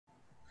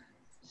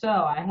So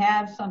I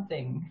have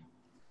something.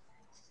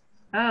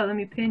 Oh, let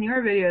me pin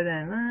your video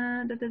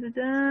then. This is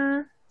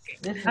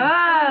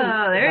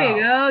Oh, there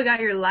you go. Got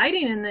your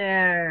lighting in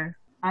there.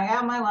 I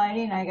got my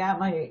lighting. I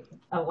got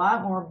a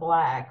lot more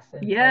blacks.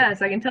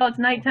 Yes, I can tell it's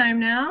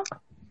nighttime now.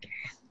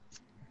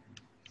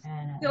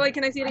 And, wait,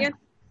 can I see it again?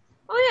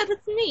 Oh yeah,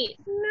 that's neat.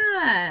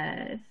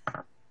 Nice.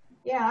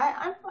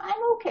 Yeah,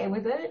 I'm okay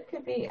with it. It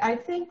could be. I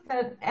think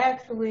that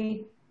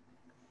actually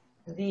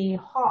the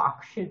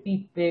hawk should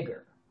be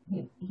bigger.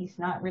 He's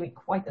not really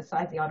quite the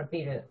size he ought to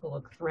be to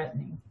look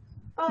threatening.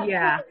 But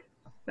yeah,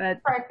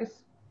 but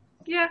practice.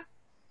 Yeah,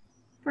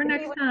 for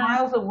next time.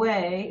 Miles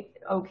away,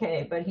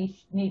 okay, but he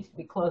needs to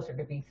be closer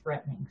to be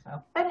threatening.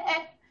 So, but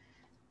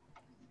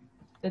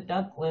the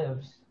duck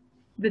lives.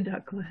 The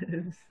duck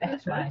lives.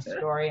 That's my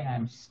story, and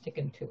I'm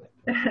sticking to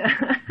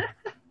it.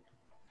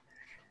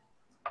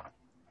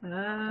 So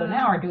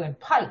now we're doing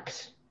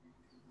pipes.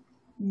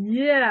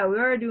 Yeah, we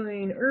are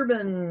doing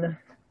urban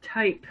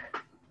type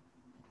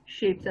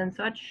shapes and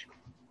such.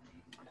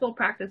 So we'll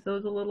practice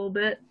those a little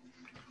bit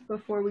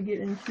before we get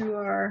into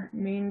our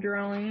main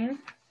drawing.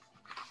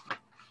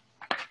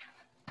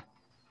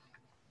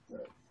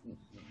 Let's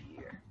see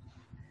here.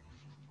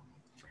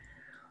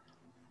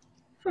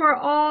 So our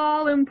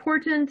all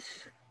important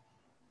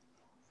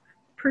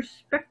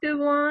perspective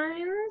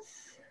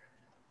lines.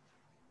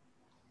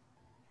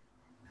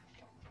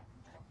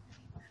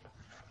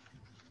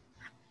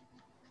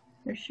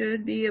 There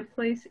should be a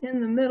place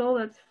in the middle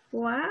that's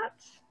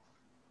flat,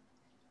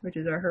 which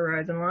is our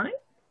horizon line.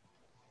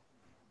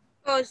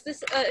 Oh, is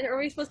this, are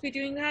we supposed to be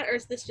doing that, or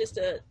is this just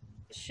a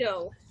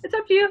show? It's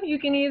up to you. You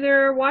can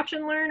either watch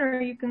and learn, or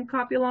you can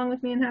copy along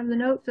with me and have the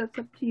notes. That's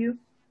up to you.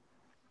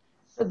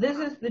 So this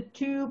is the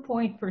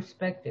 2-point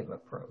perspective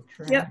approach,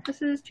 right? Yep,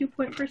 this is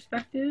 2-point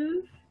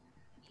perspective.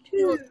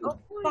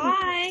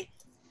 Bye.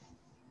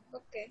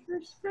 Okay.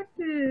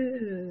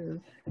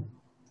 Perspective.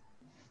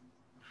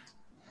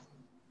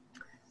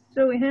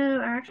 So we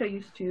have, actually I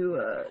used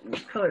to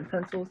use colored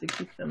pencils to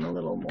keep them a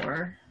little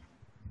more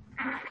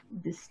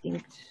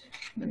distinct.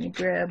 Let me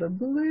grab a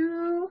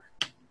blue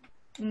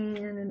and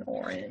an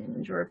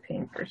orange or a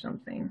pink or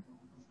something.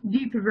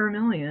 Deep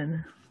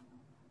vermilion.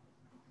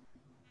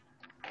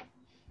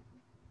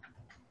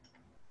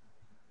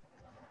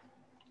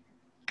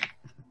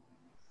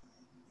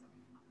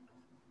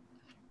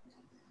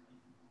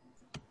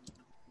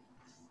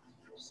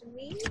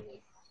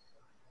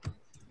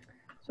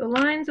 So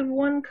lines of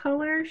one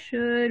color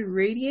should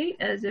radiate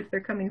as if they're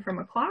coming from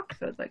a clock.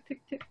 So it's like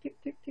tick, tick, tick,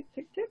 tick, tick,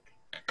 tick, tick.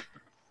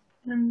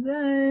 And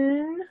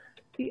then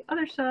the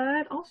other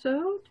side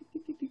also tick,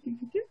 tick, tick, tick, tick,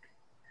 tick, tick.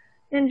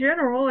 In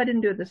general, I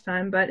didn't do it this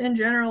time, but in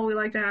general, we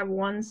like to have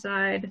one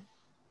side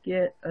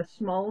get a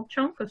small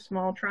chunk, a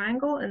small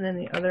triangle, and then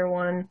the other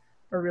one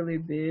a really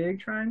big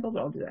triangle, but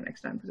I'll do that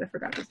next time because I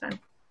forgot this time.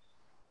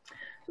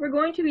 So we're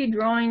going to be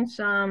drawing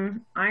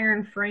some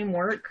iron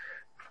framework,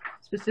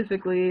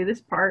 specifically this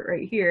part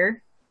right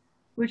here,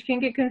 which can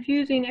get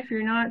confusing if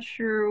you're not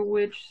sure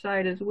which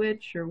side is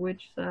which or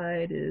which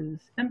side is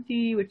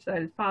empty, which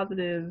side is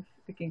positive.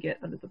 It can get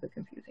a little bit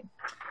confusing.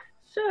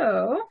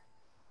 So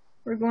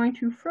we're going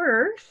to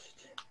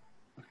first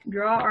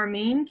draw our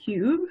main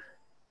cube.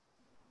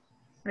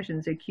 I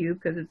shouldn't say cube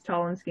because it's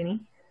tall and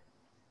skinny.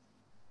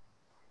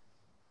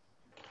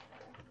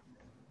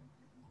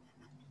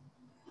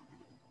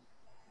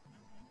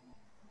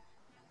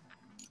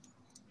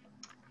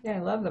 Yeah, I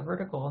love the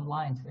vertical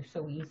lines. They're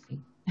so easy.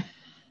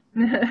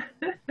 And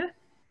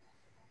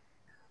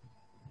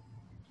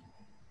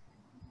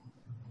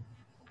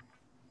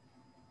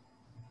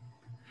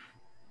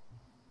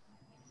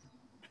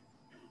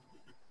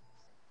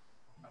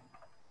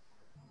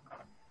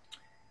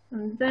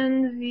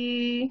then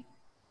the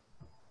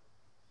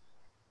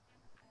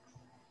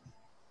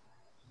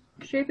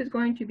shape is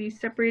going to be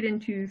separated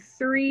into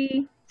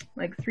three,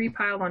 like three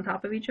piled on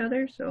top of each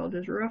other. So I'll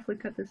just roughly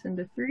cut this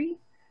into three,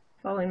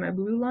 following my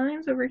blue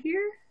lines over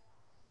here,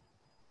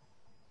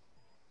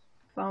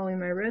 following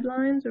my red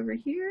lines over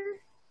here,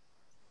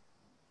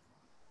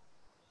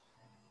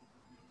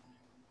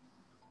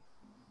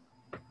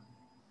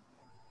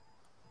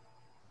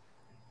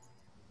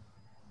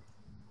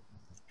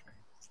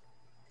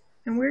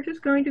 and we're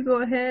just going to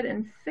go ahead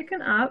and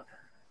thicken up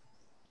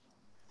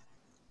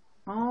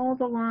all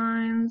the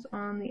lines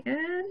on the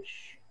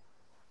edge.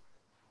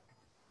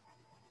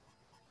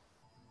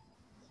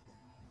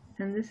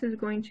 And this is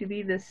going to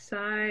be the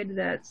side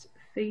that's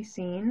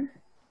facing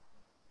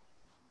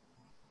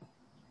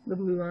the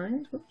blue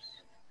lines. Whoops.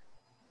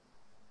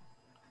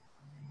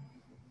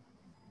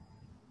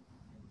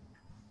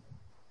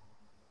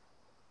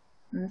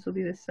 And this will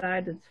be the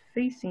side that's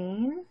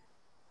facing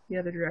the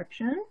other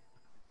direction.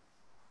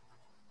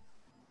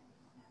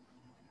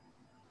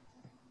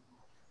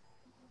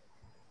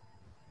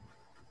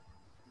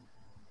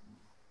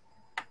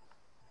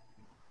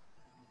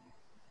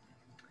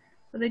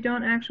 But they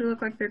don't actually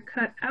look like they're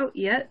cut out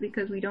yet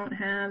because we don't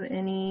have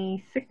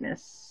any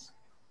thickness.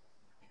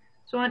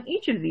 So on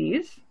each of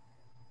these,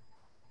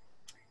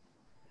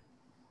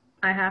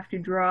 I have to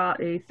draw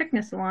a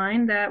thickness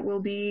line that will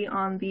be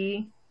on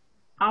the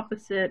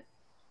opposite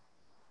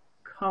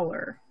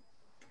color.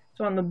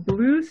 So on the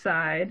blue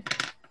side,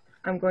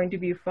 I'm going to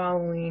be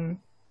following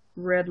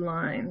red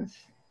lines.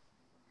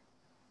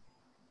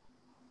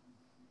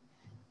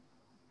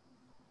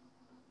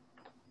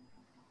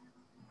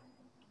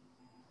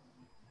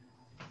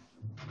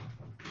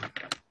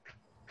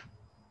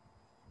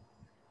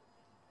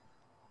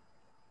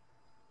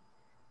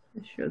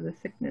 To show the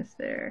thickness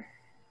there.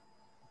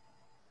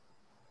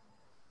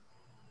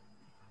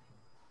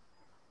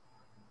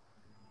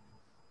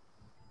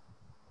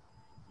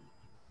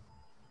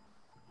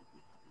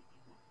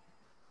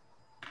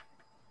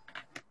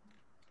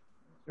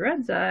 The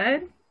red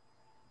side,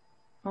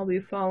 I'll be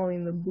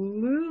following the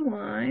blue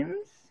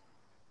lines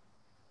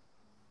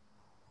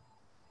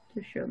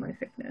to show my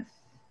thickness.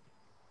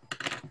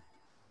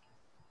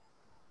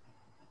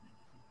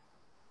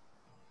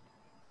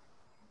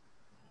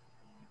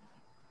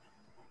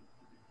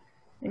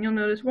 And you'll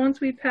notice once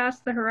we pass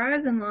the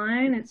horizon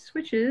line, it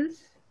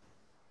switches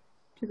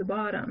to the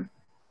bottom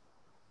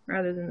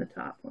rather than the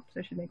top. Oops,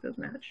 I should make those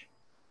match.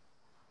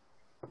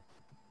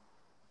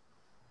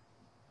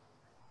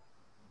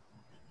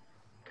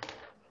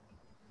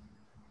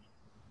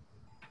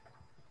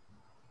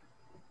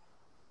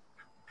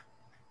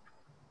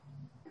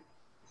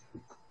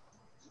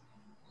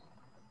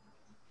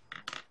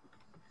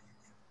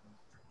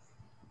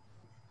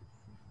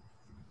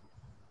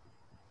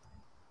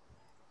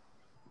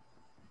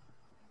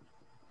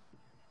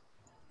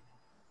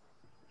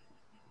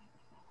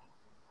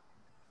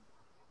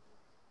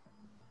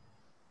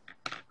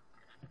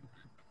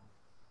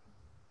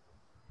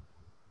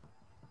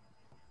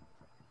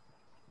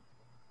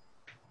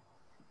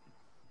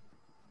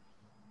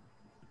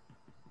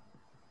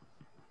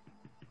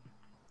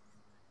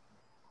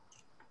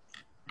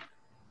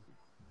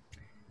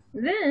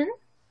 Then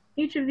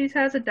each of these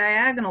has a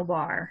diagonal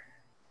bar.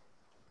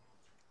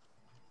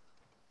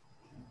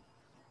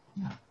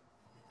 And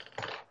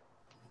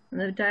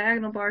the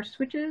diagonal bar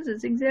switches a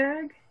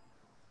zigzag.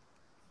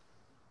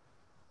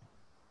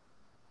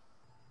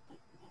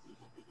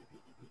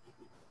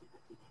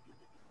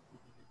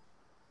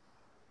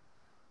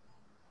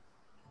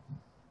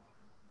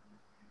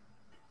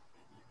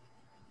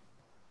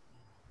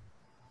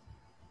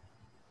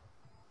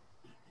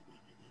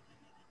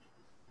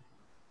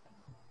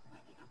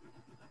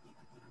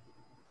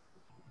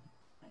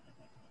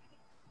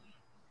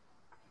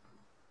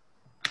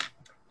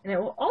 And it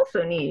will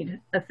also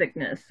need a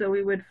thickness. So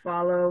we would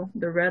follow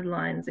the red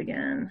lines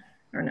again.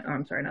 Or no,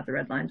 I'm sorry, not the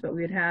red lines, but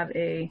we'd have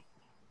a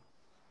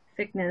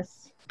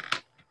thickness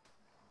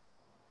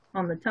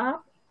on the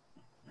top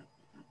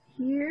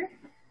here,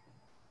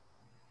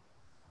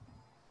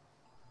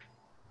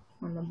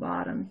 on the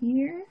bottom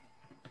here,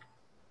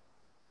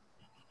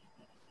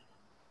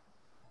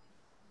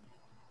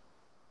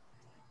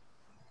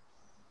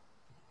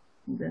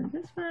 and then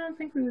this one I don't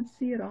think we would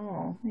see at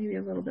all, maybe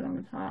a little bit on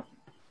the top.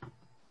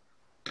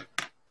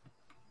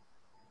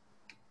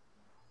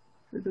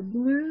 For the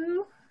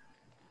blue,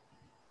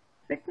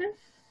 thickness,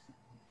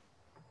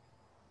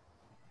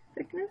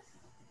 maybe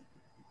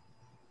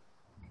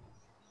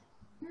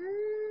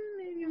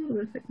a little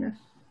bit of thickness.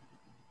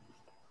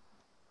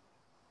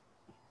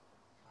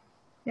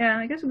 Yeah,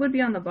 I guess it would be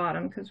on the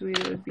bottom because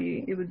it would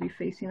be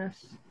facing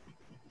us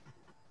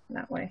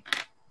that way.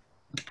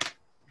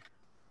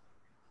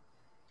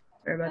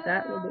 Sorry about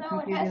that, a little bit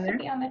confusing there. No, it has to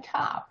be on the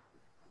top.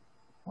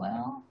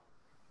 Well,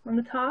 on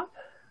the top?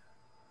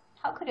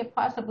 How could it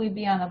possibly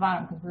be on the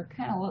bottom? Because we're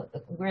kind of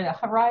where the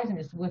horizon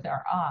is with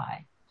our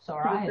eye. So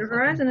our eye is the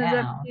horizon is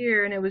down. up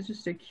here, and it was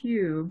just a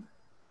cube.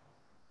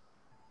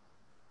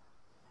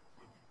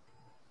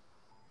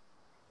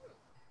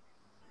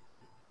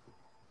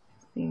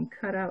 It's being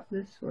cut out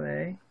this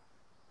way.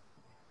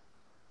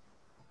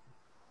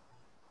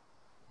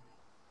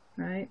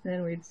 Right,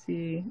 then we'd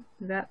see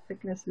that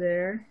thickness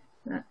there,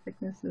 that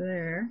thickness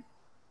there.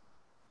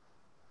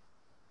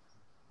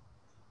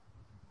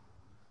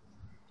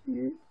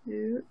 Doot,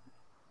 doot.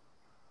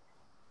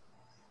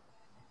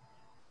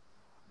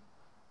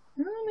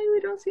 Oh, maybe we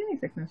don't see any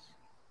thickness.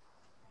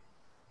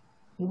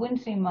 You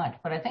wouldn't see much,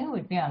 but I think it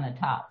would be on the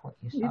top, what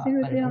you saw. You think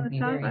it would be on the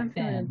top? Very I'm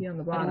thin. thinking it would be on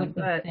the bottom.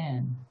 But it would be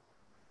thin.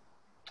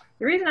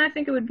 The reason I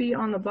think it would be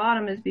on the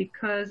bottom is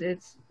because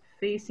it's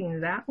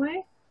facing that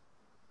way.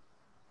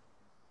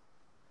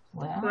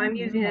 Well, so I'm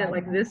using it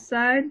like this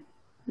side.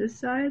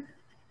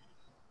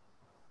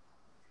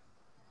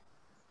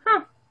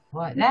 Huh.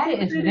 Well, that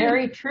is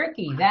very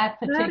tricky, that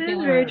particular... That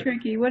is very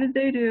tricky. What did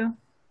they do?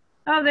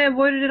 Oh, they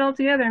avoided it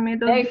altogether and made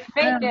those... They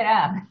faked it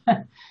up.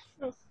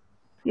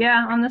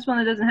 Yeah, on this one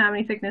that doesn't have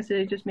any thickness,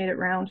 they just made it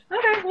round.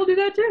 Okay, we'll do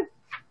that too.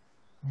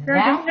 I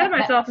jumped ahead of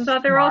myself and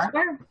thought they were all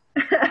square.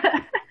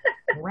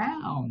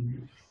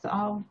 Round.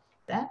 Solve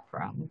that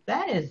problem.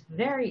 That is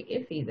very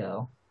iffy,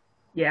 though.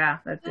 Yeah,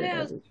 that's it.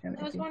 I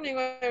was wondering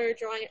why we were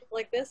drawing it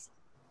like this.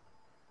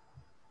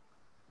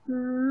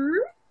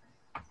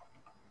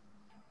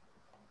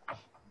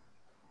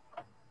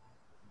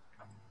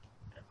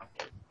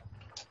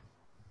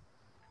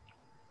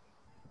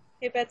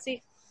 Hey,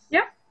 Betsy.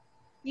 Yeah.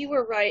 You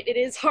were right. It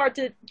is hard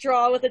to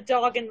draw with a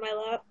dog in my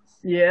lap.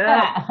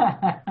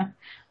 Yeah.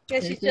 Yeah,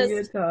 It she's can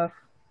just. get tough.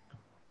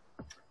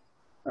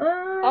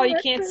 Oh, you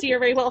can't see her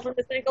very well from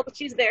this angle, but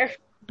she's there.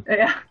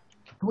 Yeah.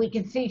 We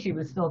could see she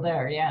was still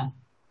there, yeah.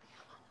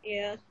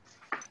 Yeah.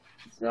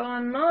 So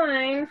on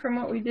mine, from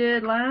what we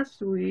did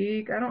last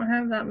week, I don't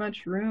have that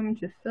much room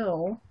to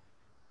fill.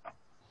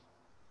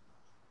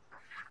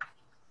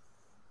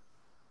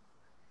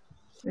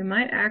 We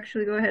might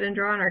actually go ahead and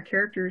draw on our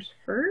characters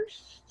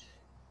first.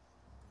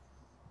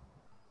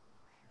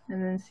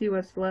 And then see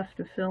what's left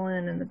to fill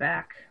in the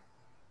back.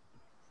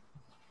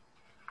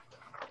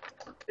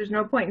 There's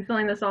no point in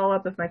filling this all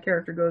up if my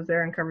character goes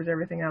there and covers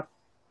everything up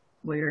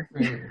later.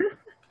 Right.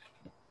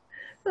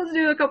 Let's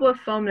do a couple of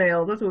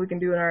thumbnails. That's what we can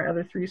do in our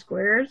other 3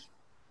 squares.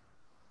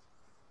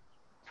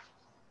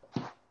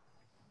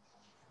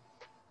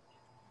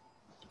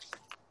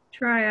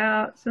 Try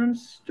out some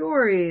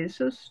stories.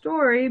 So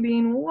story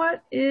being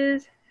what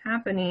is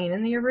happening.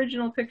 In the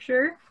original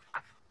picture,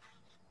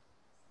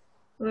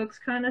 looks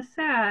kind of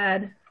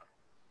sad.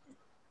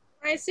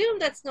 I assume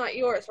that's not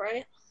yours,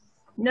 right?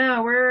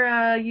 No,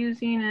 we're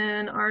using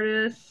an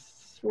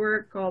artist's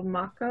work called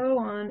Mako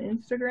on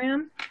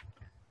Instagram.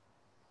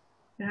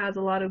 It has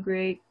a lot of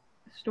great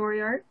story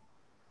art.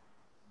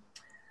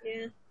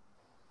 Yeah.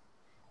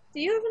 Do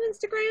you have an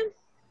Instagram?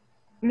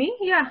 Me?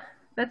 Yeah.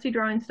 Betsy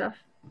Drawing Stuff.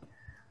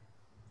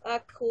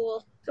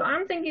 Cool. So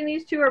I'm thinking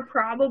these two are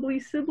probably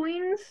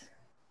siblings,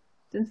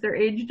 since their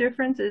age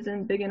difference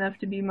isn't big enough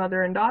to be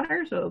mother and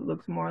daughter, so it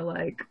looks more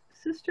like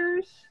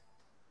sisters.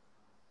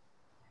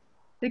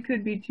 They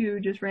could be 2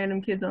 just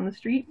random kids on the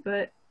street,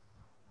 but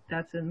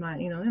that's in my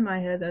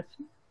head, that's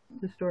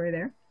the story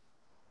there.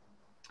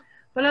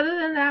 But other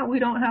than that, we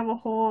don't have a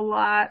whole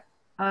lot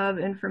of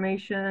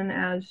information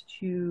as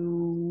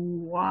to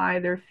why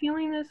they're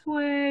feeling this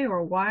way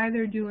or why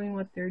they're doing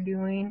what they're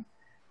doing.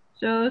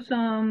 So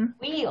some...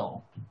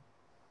 Wheel.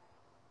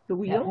 The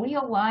wheel? That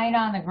wheel lying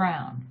on the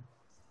ground.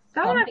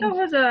 That one I thought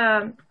was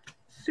a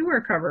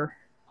sewer cover.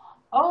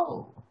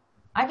 Oh,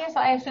 I guess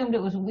I assumed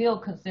it was a wheel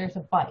because there's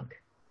a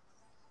bike.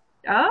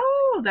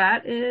 Oh,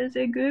 that is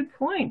a good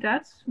point.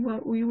 That's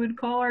what we would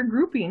call our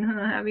grouping,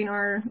 huh? Having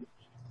our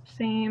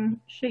same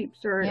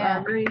shapes or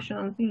our variation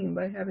on theme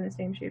by having the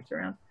same shapes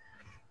around.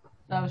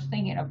 So I was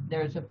thinking of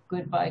there's a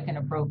good bike and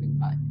a broken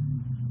bike.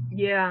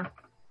 Yeah.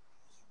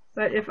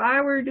 But if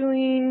I were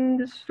doing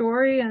the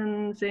story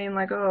and saying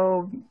like,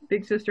 oh,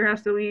 big sister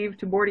has to leave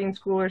to boarding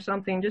school or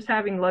something, just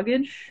having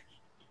luggage.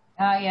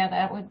 Yeah,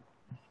 that would.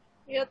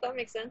 Yeah, that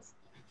makes sense.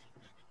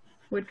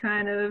 Would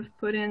kind of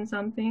put in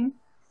something.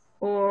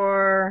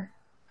 Or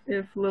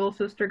if little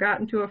sister got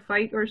into a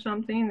fight or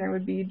something, there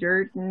would be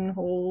dirt and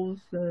holes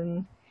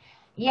and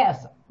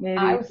yes. Maybe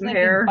I was thinking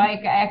hair.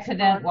 Bike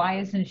accident. Why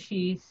isn't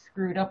she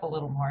screwed up a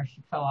little more?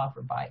 She fell off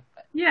her bike.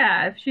 But.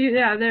 Yeah,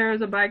 if there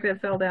was a bike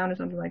that fell down or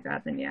something like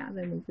that, then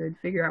we could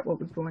figure out what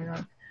was going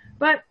on.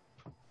 But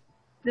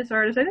this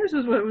artist, I think this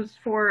was what it was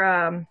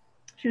for.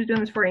 She was doing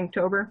this for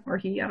Inktober, or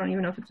he. I don't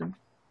even know if it's a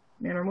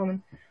man or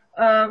woman.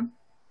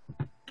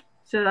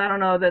 So I don't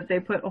know that they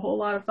put a whole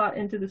lot of thought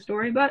into the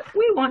story, but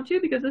we want to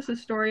because this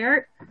is story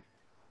art.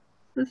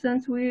 So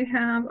since we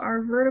have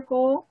our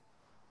vertical,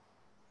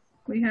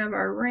 we have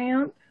our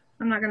ramp.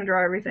 I'm not going to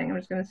draw everything. I'm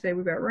just going to say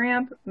we've got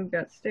ramp, we've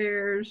got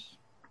stairs.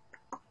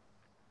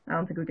 I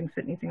don't think we can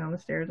fit anything on the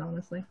stairs,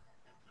 honestly.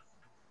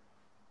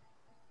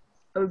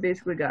 So we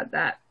basically got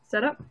that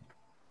set up.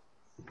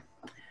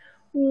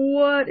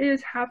 What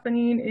is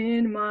happening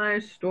in my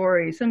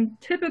story? Some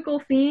typical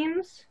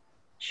themes.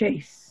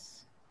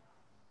 Chase.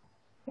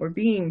 Or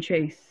being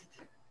chased.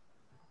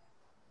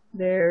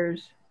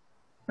 There's,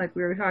 like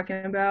we were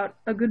talking about,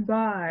 a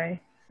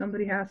goodbye.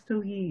 Somebody has to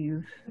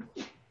leave.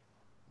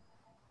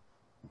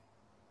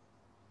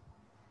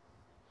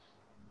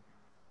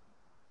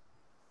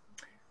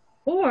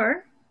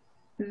 Or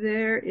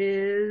there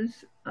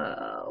is,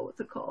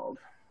 what's it called?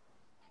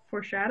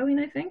 Foreshadowing,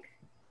 I think.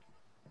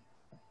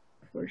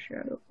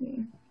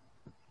 Foreshadowing.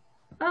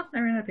 Oh, I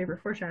ran out of paper.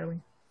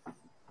 Foreshadowing.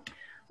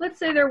 Let's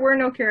say there were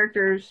no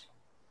characters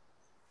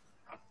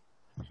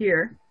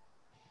here,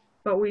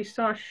 but we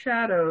saw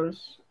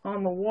shadows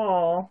on the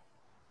wall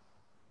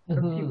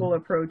of people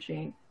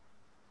approaching.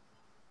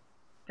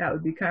 That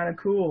would be kind of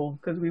cool,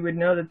 because we would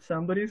know that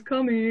somebody's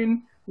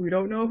coming. We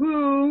don't know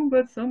who,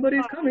 but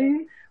somebody's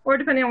coming. Or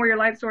depending on where your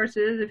light source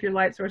is, if your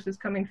light source is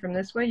coming from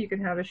this way, you can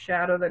have a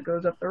shadow that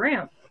goes up the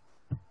ramp.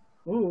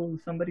 Ooh,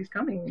 somebody's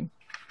coming.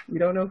 We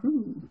don't know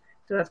who.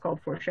 So that's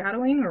called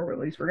foreshadowing, or at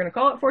least we're going to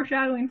call it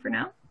foreshadowing for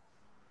now.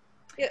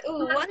 Yeah, So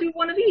let's do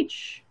one of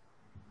each.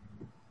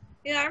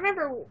 Yeah, I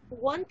remember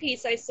one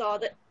piece I saw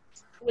that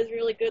was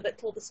really good that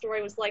told the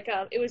story was like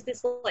it was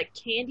this like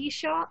candy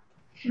shop.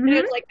 Mm-hmm. And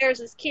it was like there's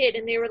this kid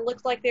and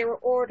looked like they were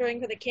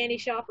ordering for the candy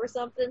shop or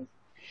something.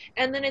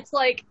 And then it's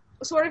like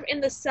sort of in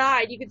the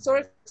side you could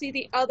sort of see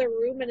the other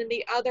room, and in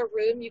the other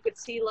room you could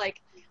see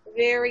like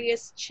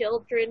various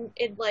children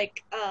in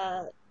like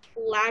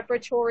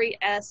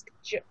laboratory-esque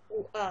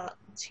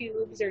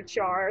tubes or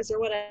jars or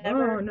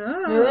whatever. Oh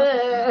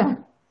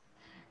no.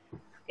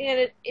 And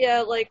it,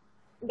 yeah, like,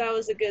 that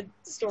was a good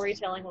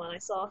storytelling one I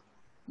saw.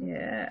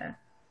 Yeah.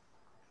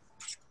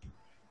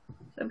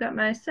 So I've got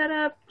my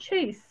setup,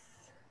 chase.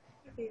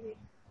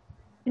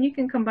 And you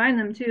can combine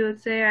them too.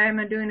 Let's say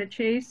I'm doing a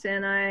chase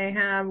and I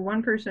have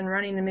one person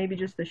running and maybe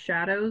just the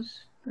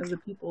shadows of the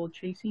people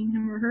chasing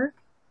him or her.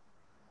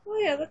 Oh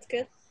yeah, that's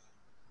good.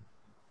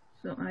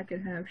 So I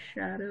could have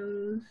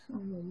shadows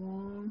on the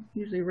wall,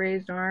 usually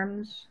raised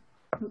arms.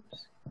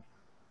 Oops. Let's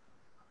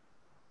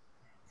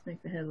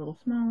make the head a little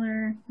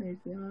smaller, raise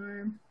the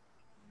arm.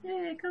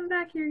 Hey, come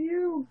back here,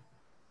 you!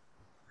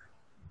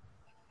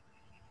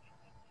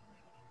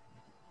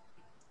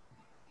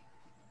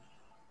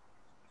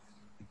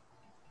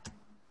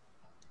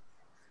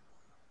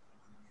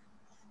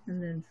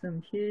 And then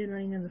some kid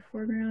running in the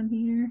foreground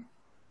here.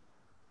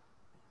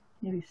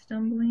 Maybe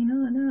stumbling,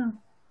 oh no.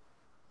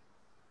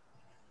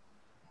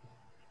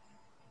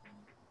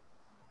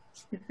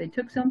 If they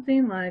took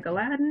something like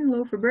Aladdin,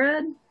 loaf of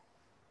bread.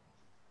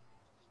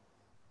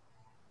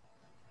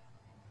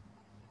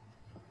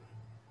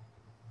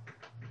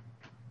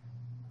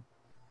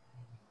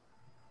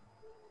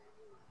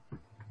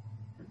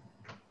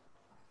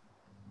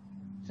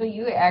 So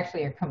you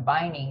actually are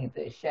combining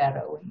the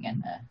shadowing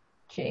and the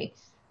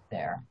chase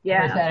there.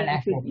 Yeah, or is that so an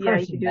actual you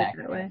person could do back it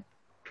that there? way.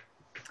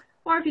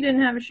 Or if you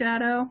didn't have a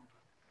shadow,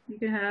 you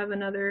could have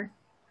another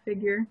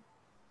figure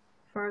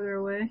farther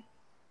away,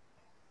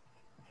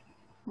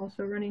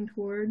 also running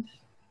towards.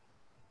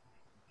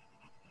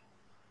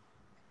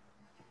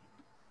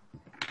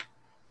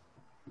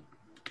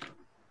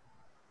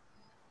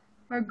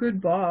 A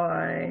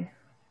goodbye.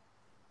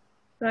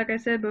 Like I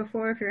said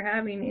before, if you're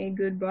having a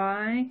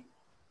goodbye,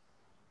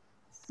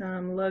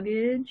 some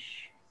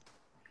luggage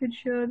could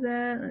show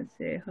that. Let's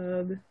say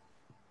hug.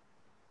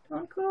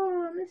 Don't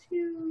go, I miss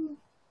you.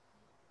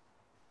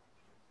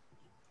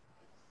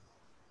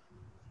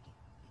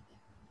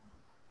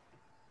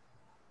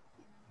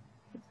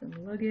 Put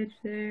some luggage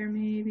there,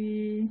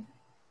 maybe.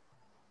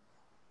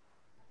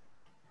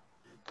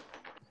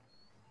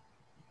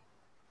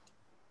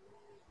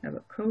 Have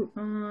a coat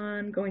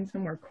on, going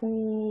somewhere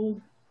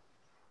cold.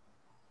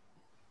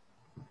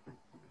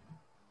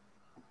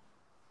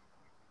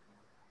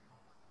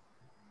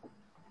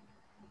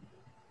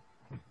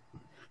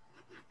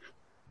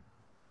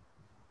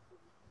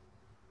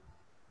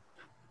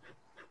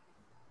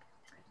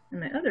 And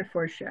my other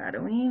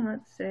foreshadowing,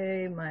 let's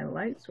say my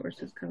light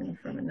source is coming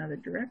from another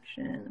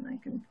direction, and I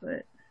can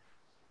put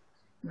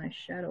my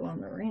shadow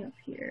on the ramp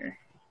here.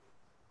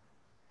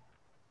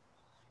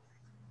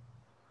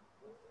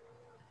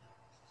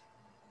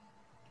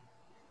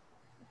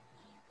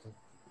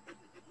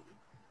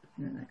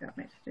 And then I got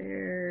my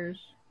stairs,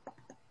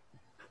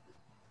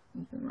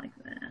 something like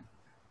that.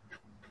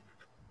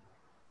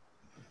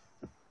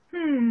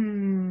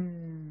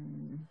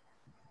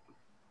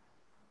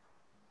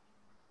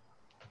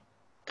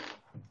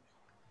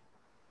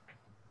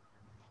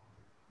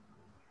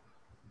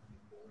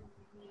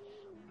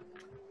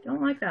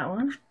 Don't like that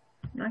one.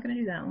 I'm not gonna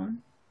do that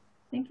one.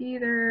 I think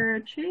either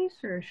a chase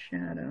or a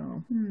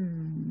shadow.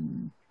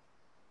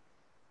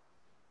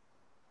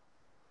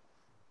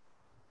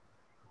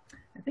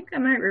 I think I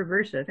might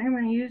reverse it. I think I'm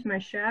gonna use my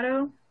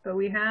shadow, but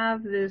we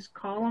have this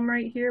column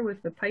right here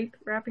with the pipe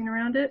wrapping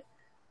around it.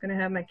 I'm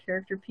gonna have my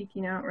character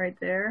peeking out right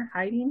there,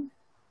 hiding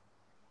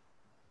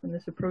from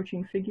this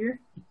approaching figure.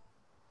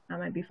 That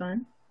might be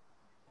fun.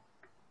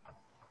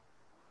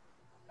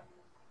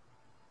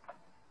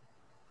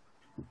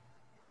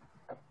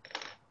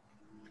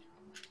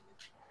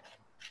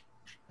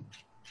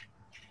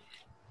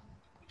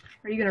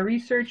 Are you going to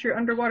research your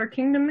underwater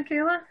kingdom,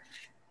 Michaela?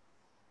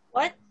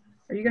 What?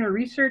 Are you going to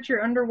research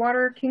your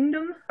underwater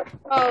kingdom?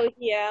 Oh,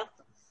 yeah.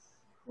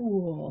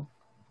 Cool.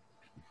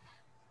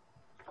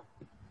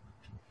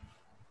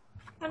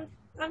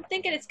 I'm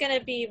thinking it's going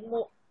to be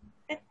more...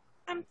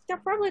 I'm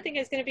probably thinking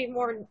it's going to be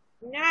more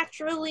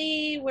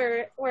naturally,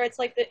 where it's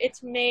like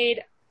it's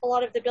made... A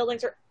lot of the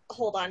buildings are...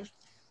 Hold on.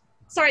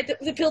 Sorry,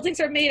 the buildings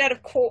are made out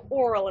of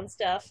coral and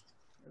stuff.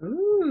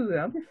 Ooh,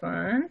 that'll be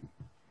fun.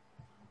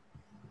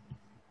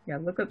 Yeah,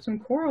 look up some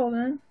coral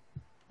then.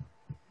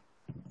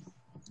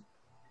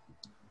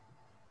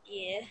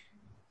 Yeah.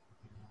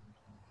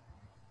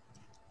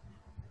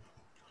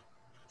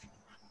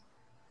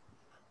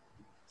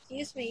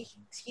 Excuse me.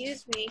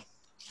 Excuse me.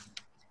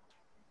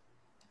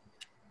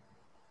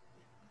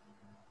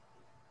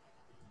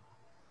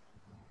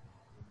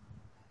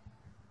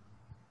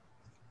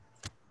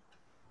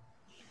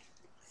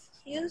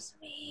 Excuse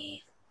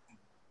me.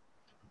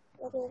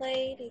 Little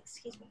lady,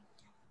 excuse me.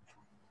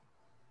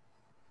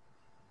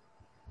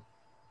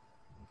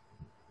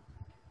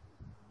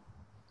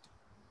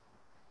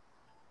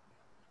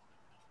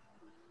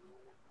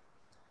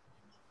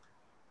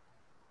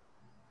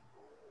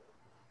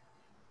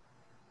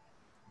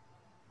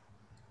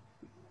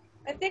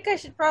 I think I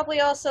should probably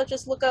also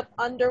just look up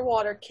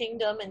Underwater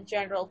Kingdom in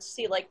general to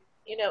see, like,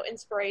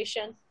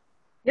 inspiration.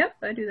 Yep,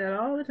 I do that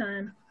all the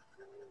time.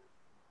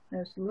 I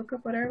just look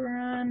up whatever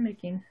I'm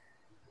making.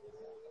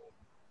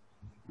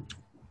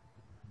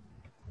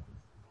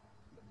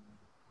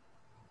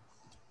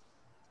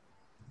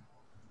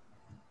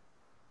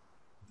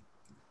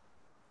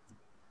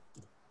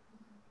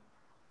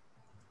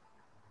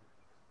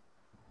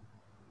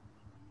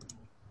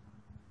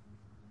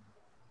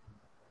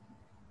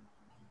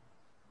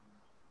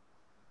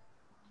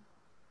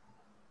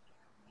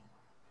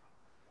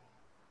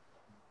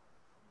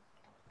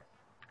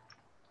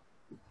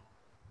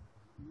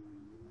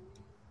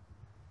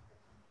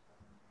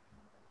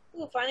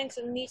 finding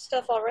some neat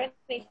stuff already.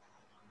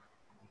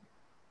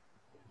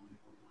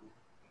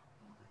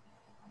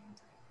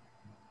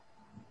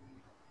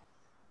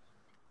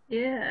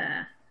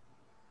 Yeah.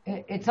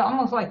 It's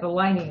almost like the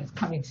lighting is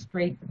coming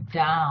straight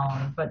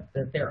down, but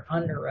that they're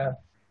under a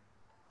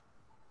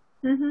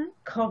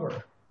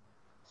cover.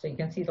 So you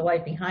can see the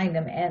light behind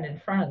them and in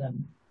front of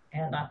them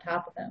and on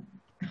top of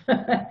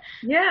them.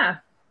 Yeah.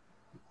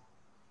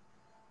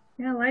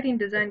 Yeah, lighting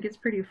design gets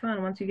pretty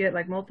fun once you get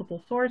like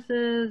multiple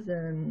sources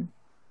and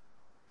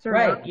certain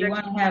Right, you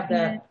want to have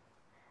objects.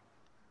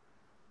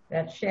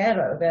 that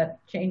shadow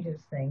that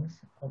changes things,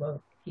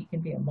 although he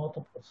can be a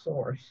multiple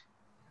source.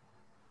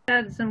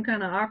 Had some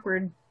kind of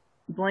awkward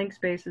blank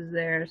spaces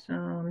there, so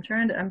I'm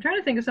trying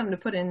to think of something to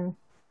put in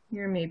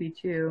here maybe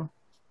too.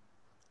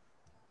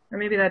 Or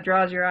maybe that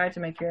draws your eye to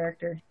my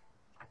character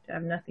to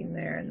have nothing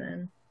there, and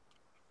then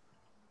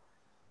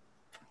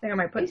I think I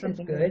might put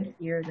something good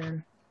here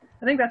then.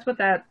 I think that's what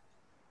that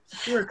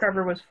sewer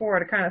cover was for,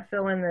 to kind of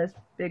fill in this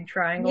big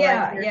triangle.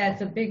 Yeah, yeah,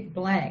 it's a big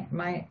blank.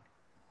 My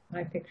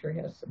picture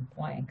has some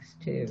blanks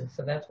too,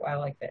 so that's why I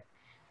like that.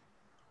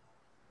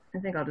 I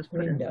think I'll just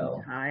put in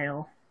some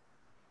tile.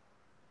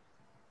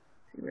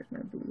 Let's see, where's my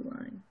blue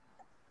line?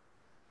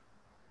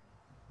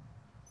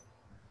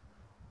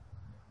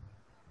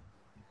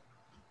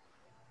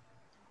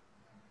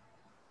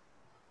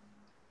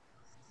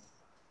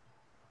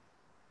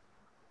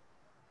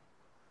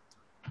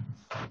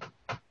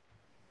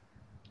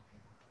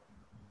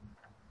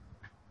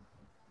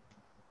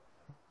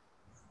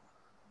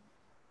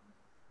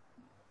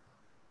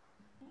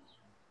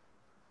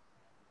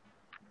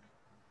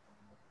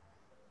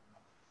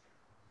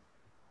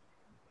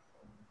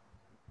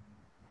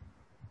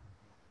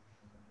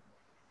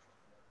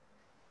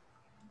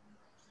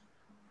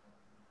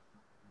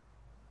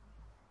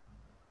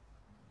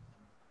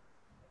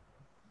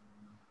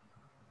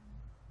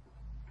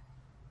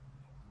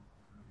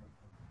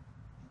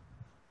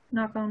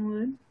 Knock on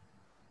wood.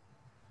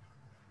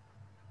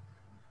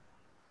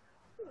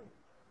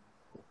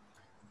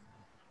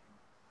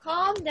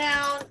 Calm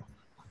down.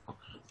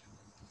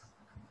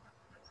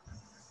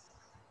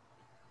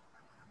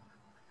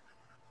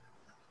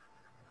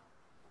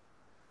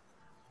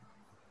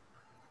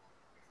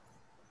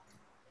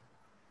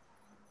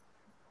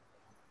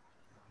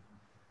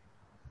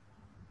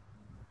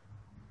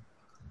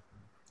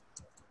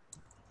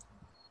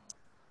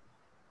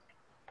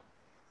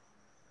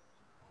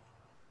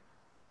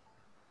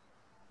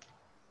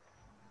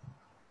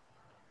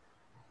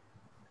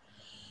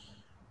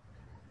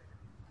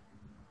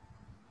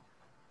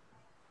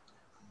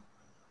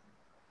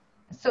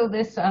 So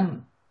this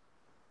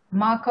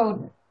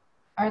Mako,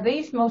 are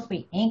these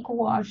mostly ink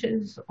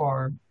washes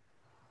or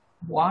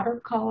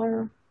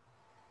watercolor?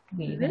 Do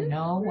we even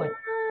know what?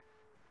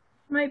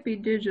 Might be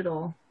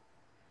digital.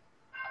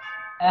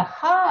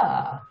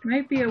 Aha!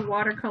 Might be a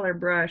watercolor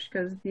brush,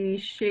 because the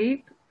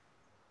shape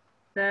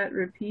that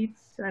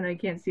repeats, and I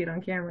can't see it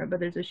on camera,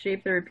 but there's a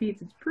shape that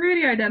repeats. It's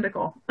pretty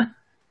identical.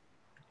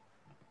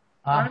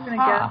 I'm going to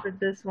guess that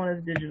this one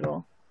is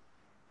digital.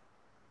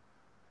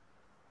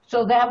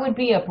 So that would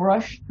be a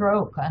brush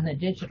stroke on the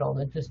digital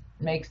that just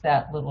makes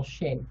that little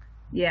shape.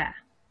 Yeah.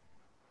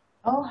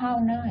 Oh, how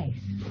nice.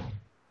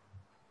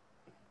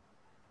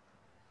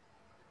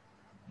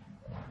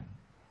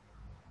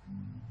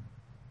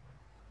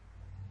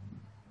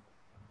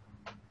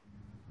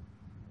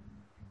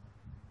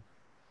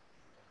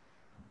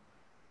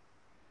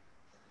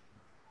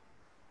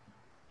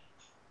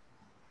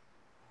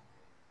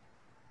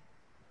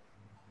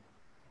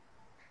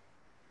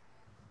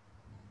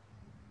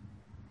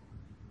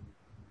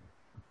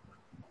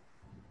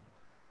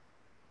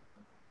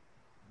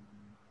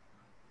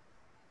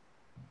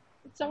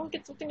 Did someone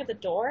get something at the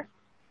door?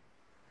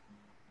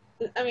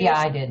 I mean, yeah,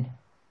 I did.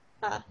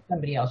 Huh.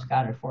 Somebody else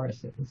got it for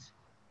us. It was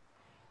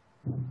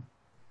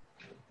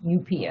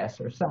UPS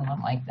or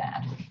someone like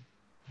that.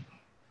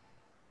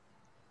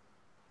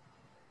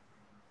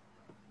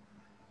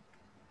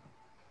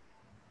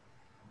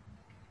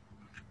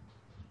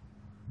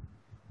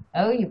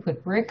 Oh, you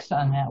put bricks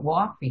on that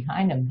walk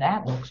behind him.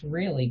 That looks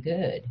really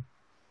good.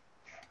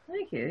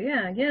 Thank you.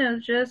 Yeah, again,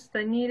 it's just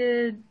I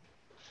needed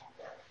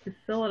to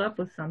fill it up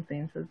with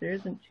something so there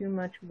isn't too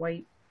much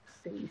white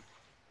space.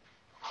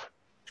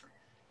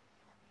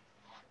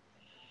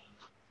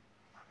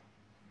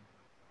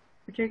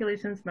 Particularly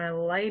since my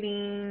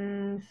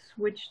lighting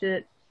switched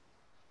it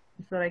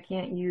so that I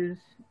can't use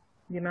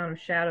the amount of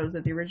shadows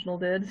that the original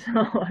did.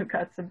 So I've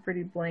got some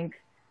pretty blank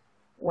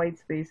white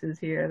spaces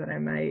here that I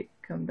might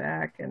come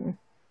back and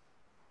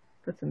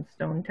put some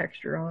stone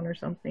texture on or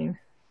something.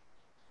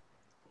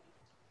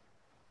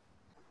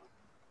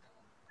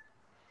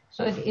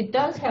 So it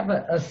does have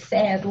a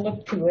sad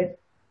look to it.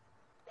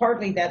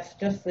 Partly that's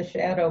just the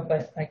shadow,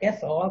 but I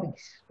guess all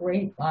these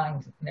straight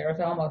lines,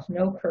 there's almost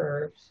no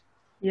curves.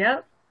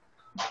 Yep.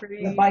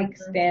 The bike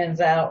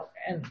stands out,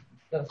 and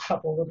those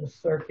couple little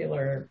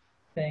circular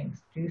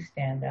things do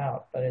stand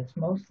out, but it's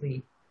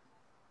mostly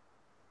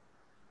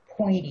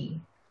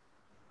pointy.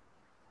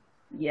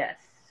 Yes.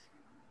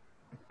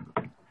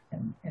 And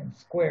and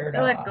squared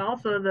I like off.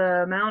 also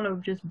the amount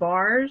of just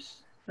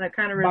bars that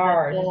kind of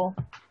Bars. resemble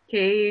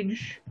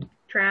cage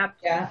traps.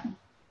 Yeah.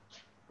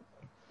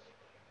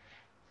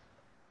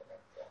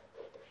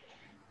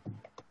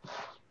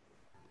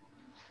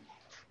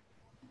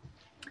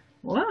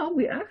 Well,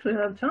 we actually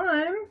have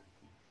time.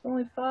 It's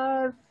only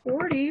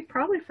 5:40,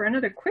 probably for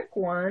another quick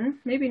one.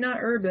 Maybe not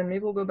urban. Maybe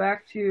we'll go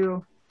back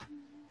to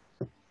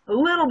a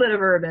little bit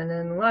of urban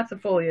and lots of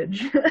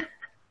foliage.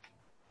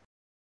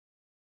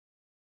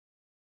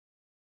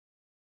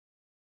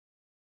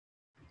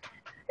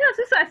 Yeah,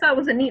 this I thought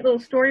was a neat little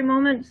story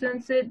moment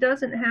since it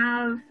doesn't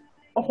have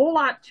a whole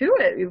lot to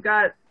it. You've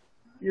got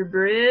your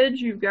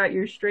bridge, you've got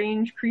your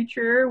strange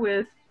creature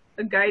with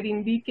a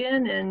guiding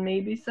beacon, and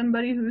maybe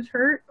somebody who's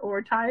hurt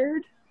or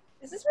tired.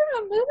 Is this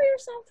from a movie or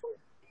something?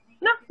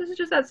 No, this is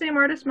just that same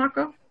artist,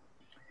 Mako.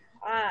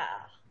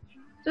 Ah.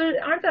 So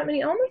there aren't that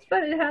many elements,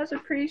 but it has a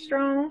pretty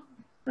strong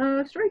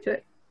story to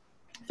it.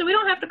 So we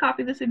don't have to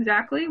copy this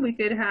exactly. We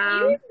could Can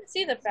have you even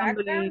see the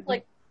somebody- background?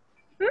 Like,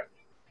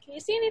 can you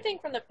see anything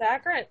from the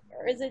background?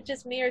 Or is it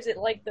just me, or is it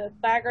like the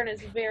background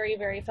is very,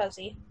 very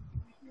fuzzy?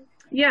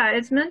 Yeah,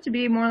 it's meant to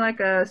be more like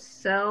a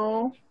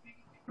cell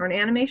or an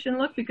animation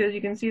look because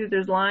you can see that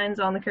there's lines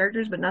on the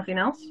characters but nothing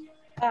else.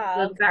 Ah,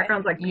 So okay. the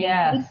background's like painted,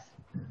 Yes.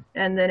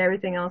 and then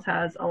everything else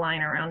has a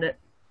line around it,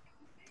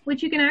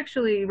 which you can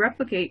actually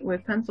replicate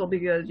with pencil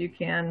because you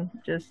can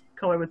just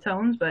color with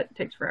tones, but it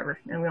takes forever,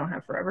 and we don't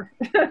have forever.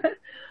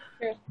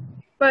 Sure.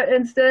 But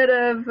instead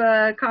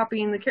of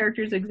copying the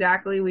characters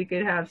exactly, we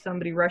could have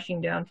somebody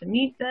rushing down to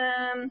meet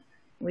them.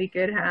 We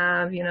could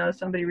have,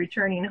 somebody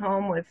returning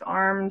home with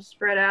arms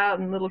spread out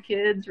and little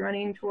kids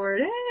running toward,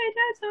 hey,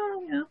 Dad's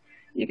home,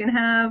 You can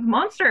have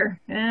monster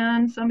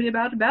and somebody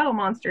about to battle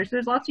monster. So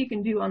there's lots you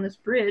can do on this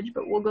bridge,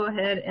 but we'll go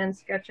ahead and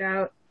sketch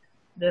out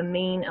the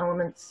main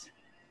elements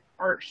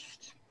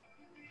first.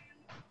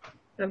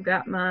 So I've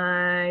got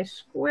my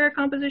square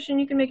composition.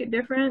 You can make it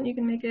different. You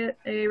can make it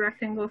a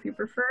rectangle if you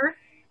prefer.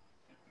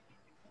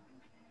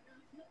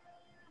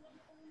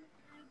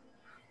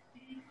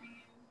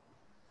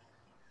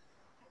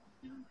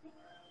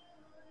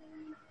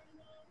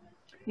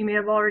 You may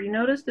have already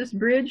noticed this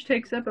bridge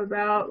takes up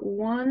about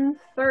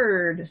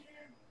 1/3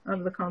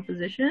 of the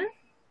composition,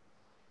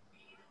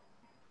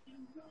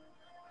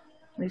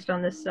 at least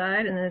on this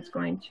side, and then it's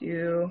going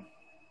to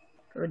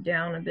go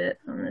down a bit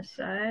on this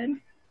side.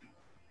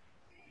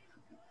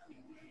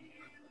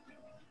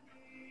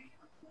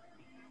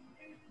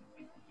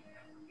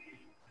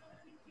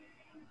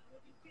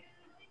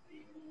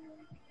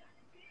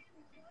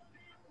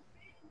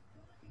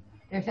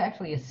 There's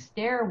actually a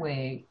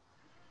stairway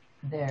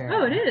there.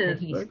 Oh, it is.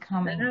 That he's Look,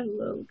 coming. I have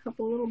a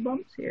couple little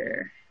bumps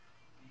here.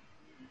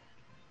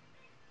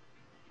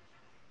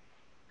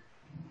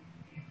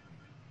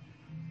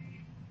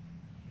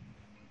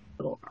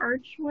 Little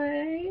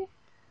archway.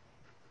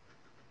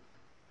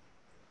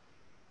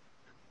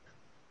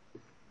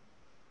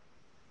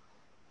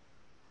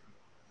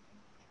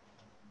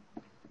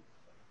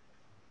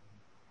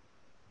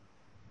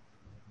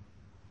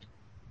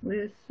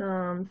 With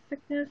some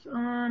thickness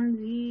on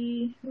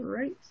the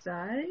right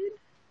side.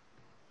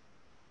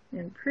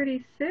 And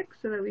pretty thick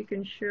so that we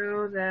can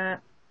show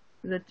that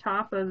the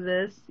top of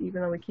this,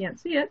 even though we can't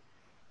see it,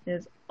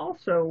 is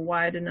also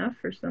wide enough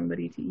for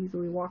somebody to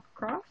easily walk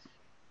across.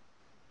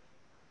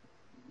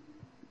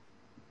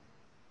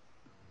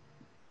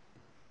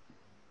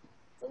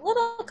 It's a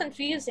little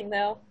confusing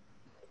though,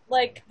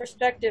 like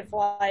perspective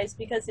wise,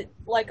 because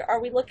are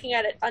we looking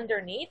at it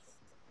underneath?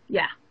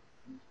 Yeah.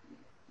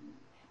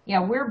 Yeah,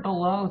 we're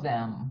below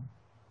them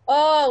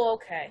Oh,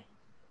 okay.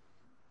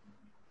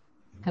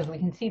 because we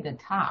can see the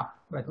top,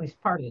 or at least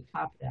part of the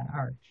top of that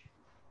arch.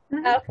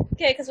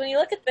 Okay, because when you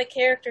look at the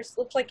characters, it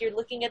looks like you're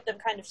looking at them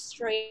kind of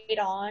straight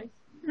on.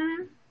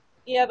 Mm-hmm.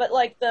 Yeah, but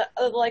like the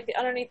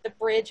underneath the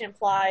bridge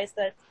implies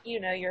that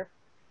you're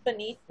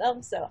beneath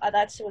them, so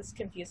that's what's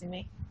confusing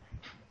me.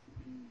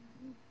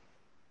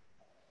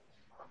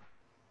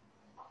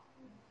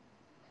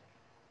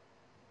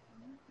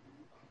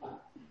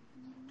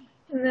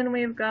 And then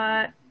we've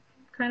got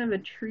kind of a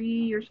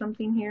tree or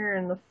something here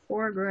in the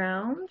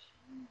foreground.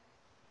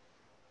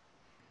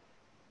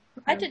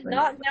 I did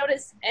not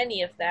notice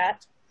any of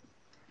that.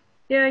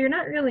 Yeah, you're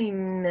not really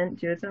meant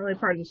to. It's not really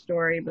part of the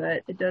story,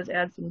 but it does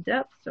add some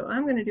depth. So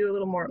I'm going to do a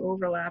little more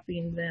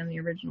overlapping than the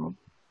original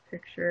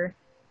picture,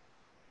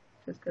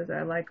 just because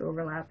I like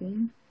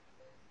overlapping.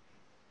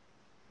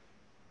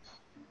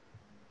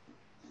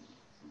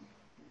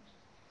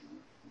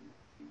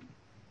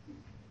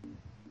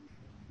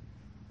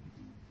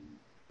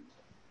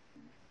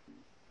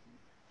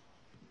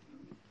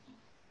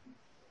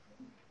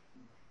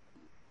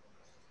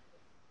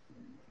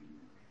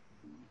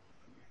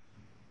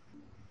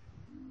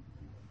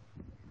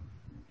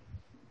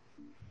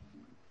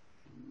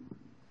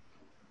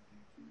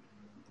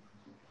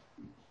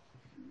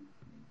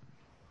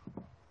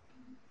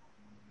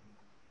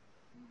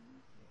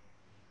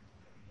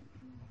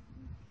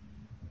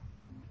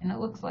 And it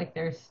looks like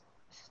there's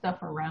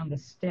stuff around the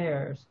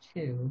stairs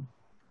too.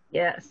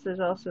 Yes,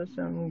 there's also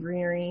some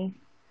greenery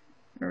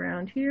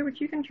around here,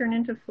 which you can turn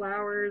into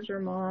flowers or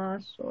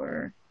moss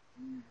or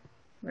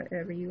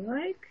whatever you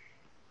like.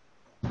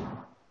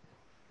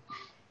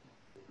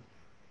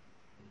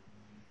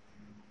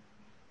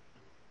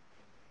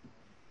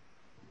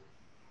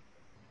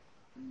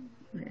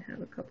 I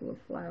have a couple of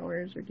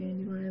flowers or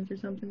dandelions or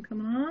something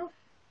coming off.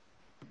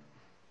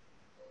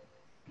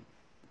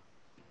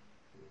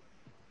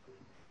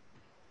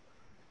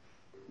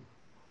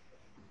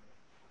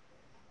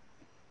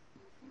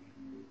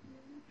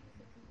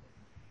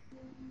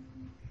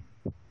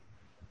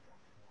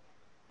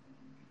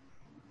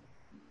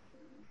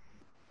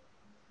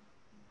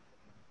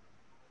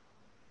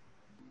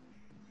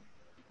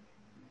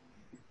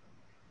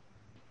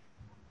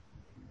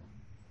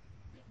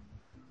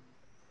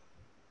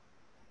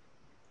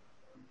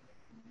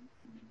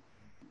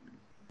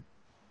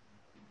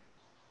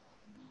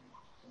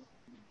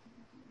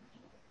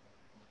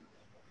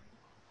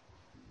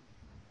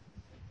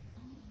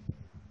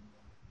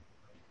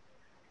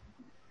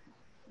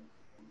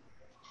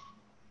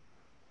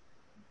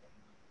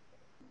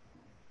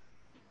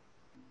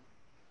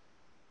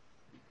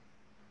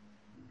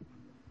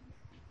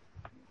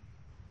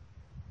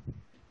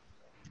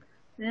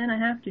 Then I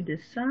have to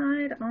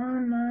decide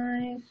on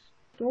my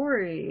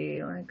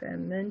story. Like I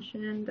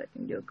mentioned, I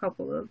can do a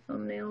couple of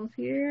thumbnails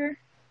here.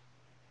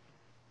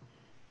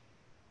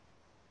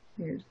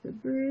 Here's the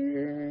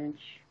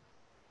bridge.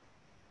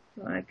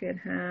 So I could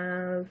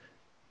have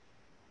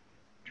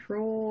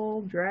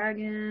troll,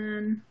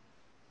 dragon,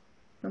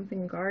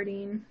 something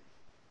guarding.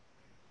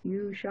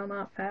 You shall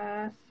not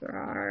pass,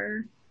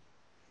 or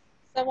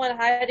Someone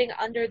hiding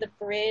under the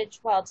bridge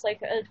while it's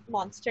like a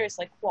monster is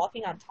like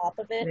walking on top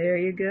of it. there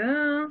you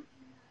go.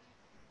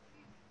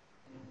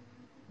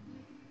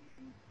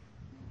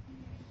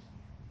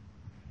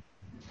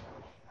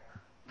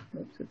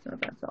 Oops, it's not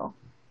that tall.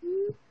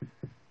 You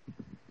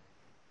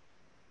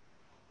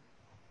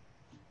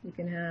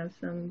can have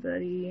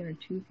somebody or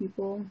two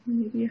people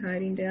maybe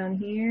hiding down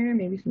here,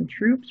 maybe some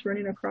troops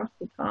running across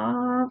the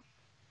top.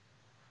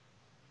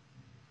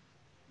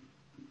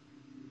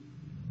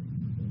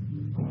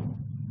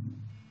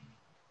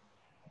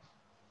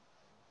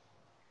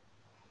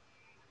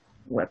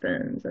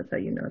 Weapons, that's how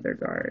you know they're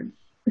guards.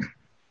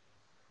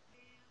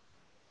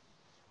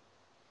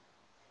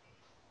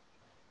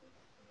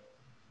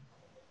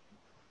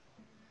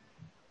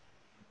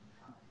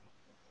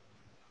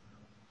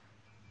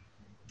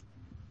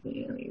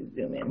 Let me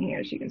zoom in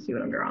here so you can see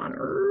what I'm drawing.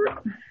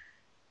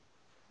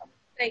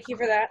 Thank you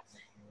for that.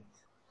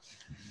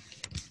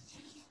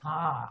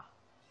 Ah.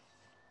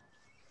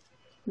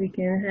 We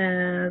can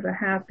have a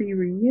happy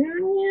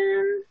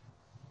reunion.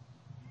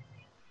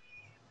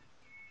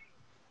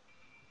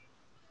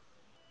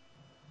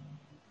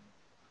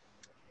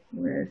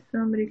 Where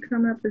somebody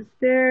come up the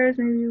stairs,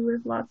 maybe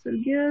with lots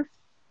of gifts.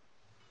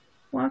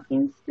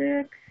 Walking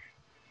stick.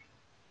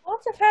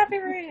 Lots of happy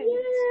reunions.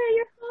 Yeah,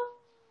 you're home.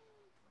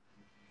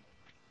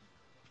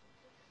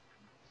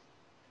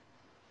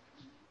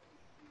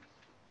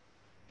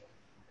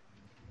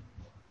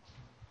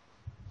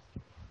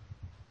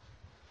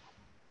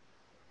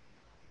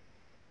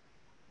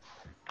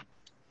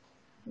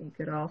 We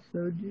could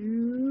also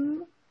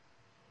do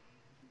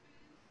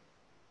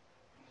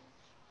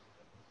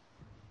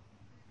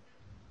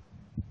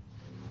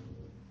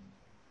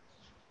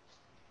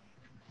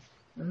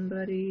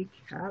somebody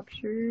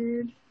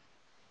captured,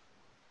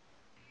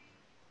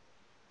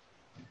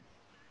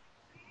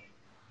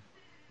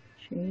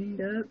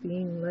 chained up,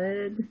 being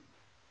led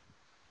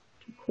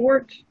to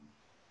court.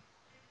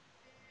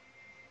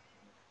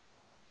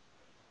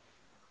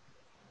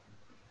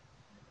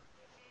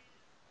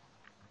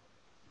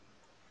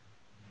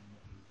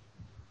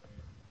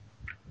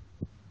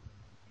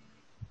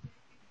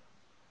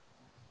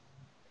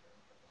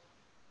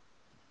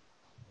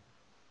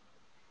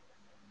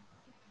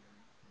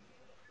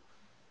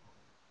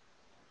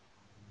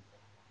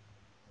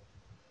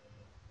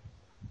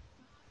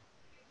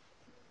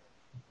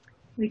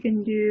 We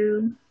can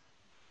do,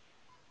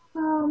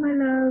 oh my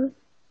love,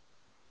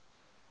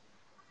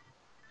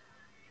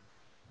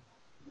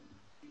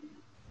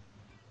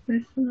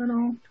 with some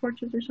little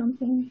torches or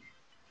something.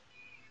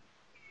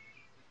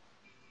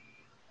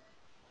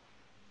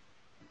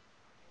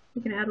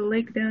 We can add a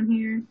lake down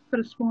here, put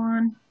a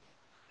swan.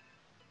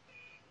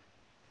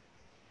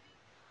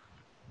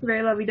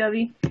 Very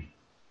lovey-dovey.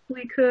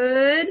 We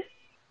could,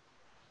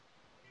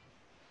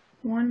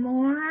 one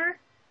more.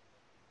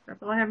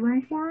 That's all I have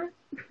room for.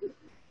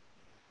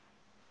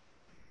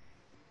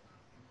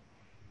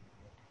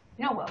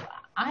 You know,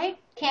 I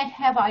can't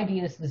have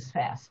ideas this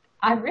fast.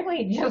 I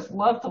really just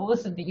love to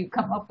listen to you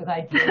come up with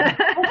ideas.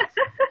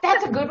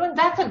 That's a good one.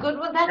 That's a good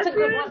one. That's a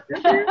good one.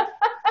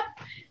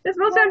 It's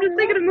mostly I'm just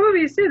thinking of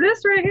movies too.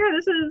 This right here,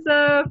 this is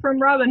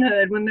from Robin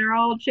Hood when they're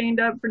all chained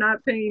up for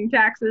not paying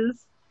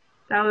taxes.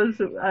 That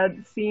was a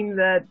scene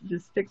that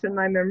just sticks in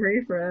my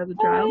memory for as a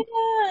child.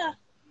 Oh,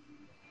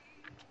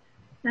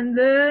 yeah. And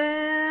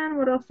then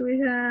what else do we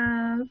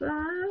have?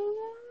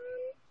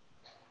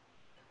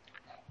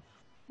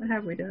 What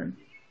have we done?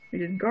 We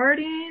did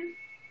guarding.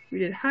 We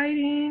did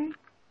hiding.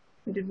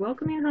 We did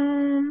welcoming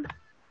home.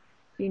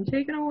 Being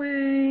taken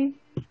away.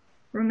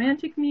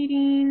 Romantic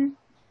meeting.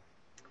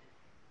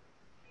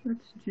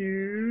 Let's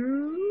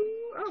do...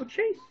 Oh,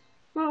 chase.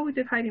 Well, we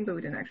did hiding, but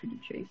we didn't actually do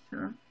chase,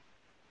 huh?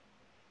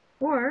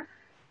 Or...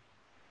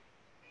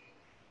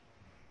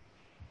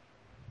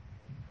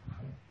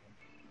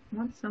 I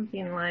want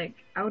something like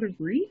out of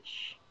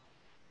reach,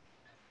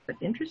 but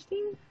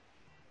interesting.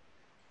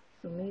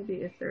 So maybe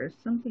if there's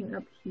something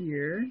up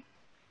here,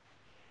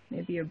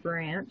 maybe a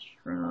branch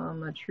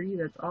from a tree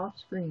that's off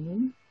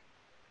screen,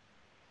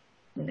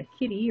 and a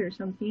kitty or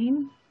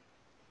something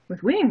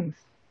with wings.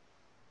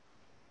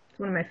 It's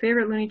one of my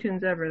favorite Looney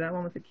Tunes ever, that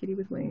one with the kitty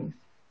with wings.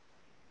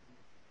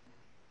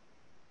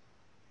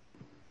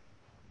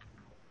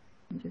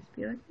 And just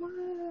be like,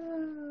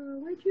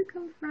 whoa, where'd you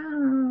come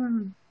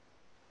from?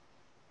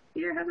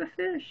 Here, have a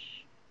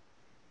fish,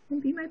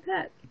 and be my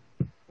pet.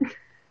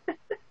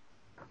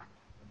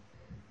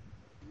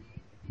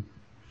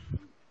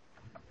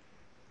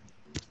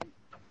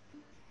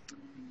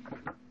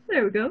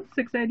 There we go,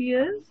 6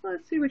 ideas.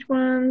 Let's see which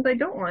ones I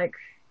don't like.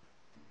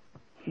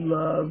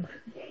 Love,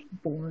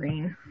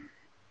 boring.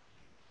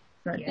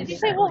 Did you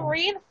say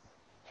Wolverine?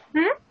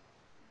 Hmm?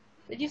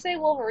 Did you say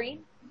Wolverine?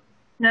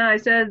 No, I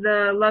said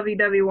the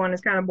lovey-dovey one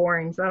is kind of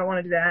boring, so I don't want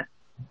to do that.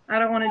 I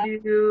don't want to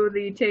do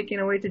the taking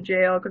away to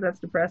jail because that's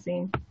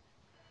depressing.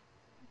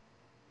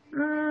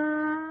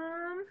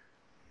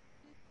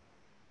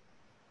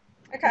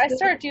 Okay, I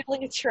started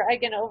doodling a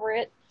dragon over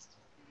it.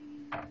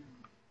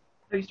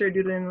 So you started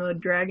doodling the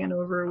dragon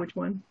over which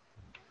one?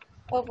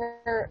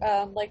 Over,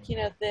 like, you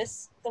know,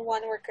 this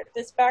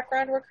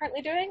background we're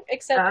currently doing.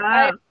 Except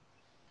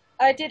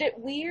I did it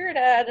weird.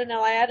 I don't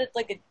know. I added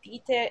like a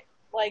detail,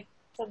 like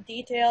some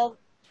detail.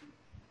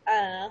 I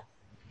don't know.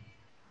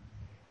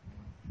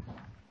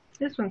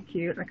 This one's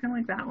cute. I kind of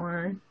like that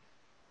one.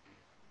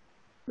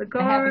 The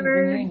The Happy guard.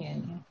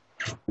 Reunion.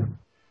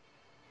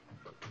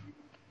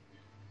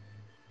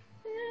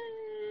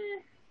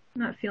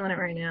 Not feeling it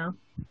right now.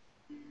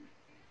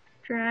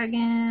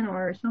 Dragon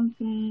or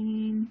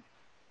something.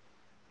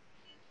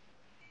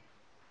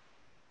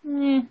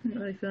 Not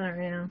really feeling it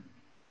right now.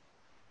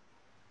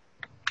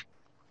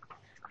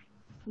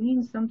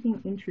 Seeing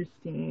something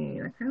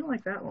interesting. I kind of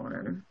like that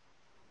one.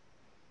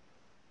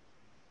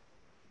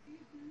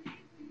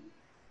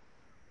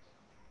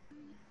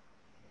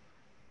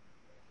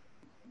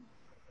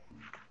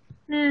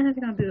 I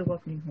think I'll do the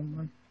welcoming home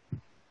one.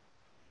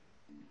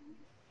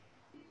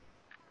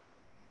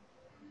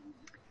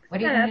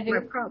 What are you going That's to my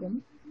do?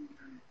 problem.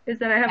 Is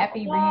that I have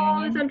Happy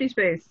all this reunion? empty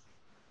space.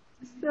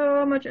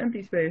 So much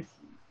empty space.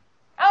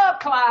 Oh,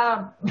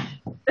 Cloud!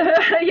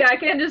 Yeah, I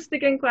can't just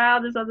stick in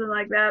clouds or something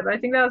like that. But I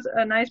think that was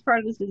a nice part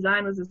of this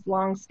design was this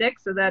long stick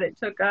so that it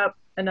took up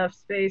enough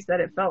space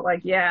that it felt like,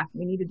 yeah,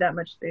 we needed that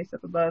much space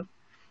up above.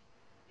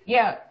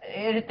 Yeah,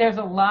 there's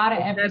a lot of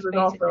That empty was space in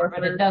also there, a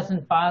but it third.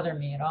 doesn't bother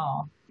me at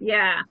all.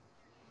 Yeah,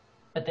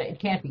 But it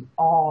can't be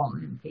all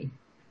empty.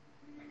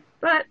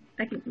 but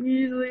I can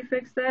easily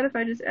fix that if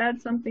I just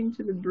add something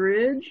to the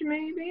bridge,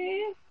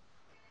 maybe.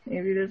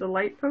 Maybe there's a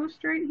light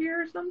post right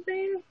here or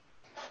something.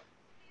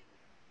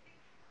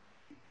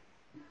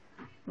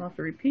 I'll have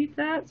to repeat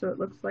that so it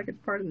looks like it's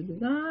part of the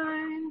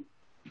design.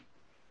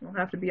 It'll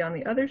have to be on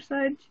the other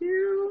side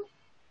too.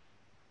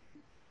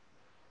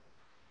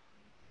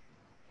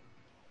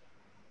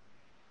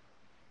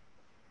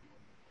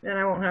 Then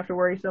I won't have to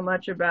worry so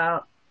much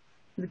about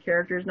the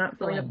characters not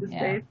filling up the Yeah.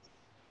 space.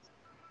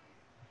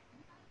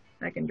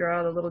 I can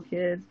draw the little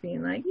kids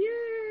being like,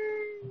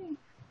 yay!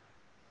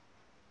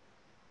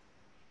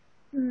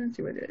 Let's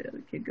see where the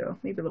other kid go.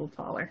 Maybe a little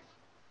taller.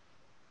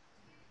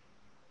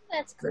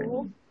 That's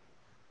cool.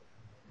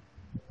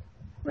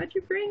 What'd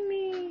you bring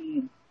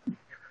me?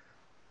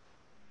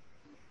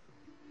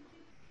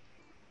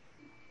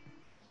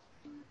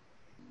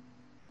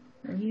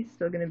 And he's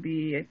still going to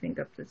be, I think,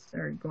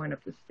 going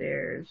up the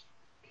stairs.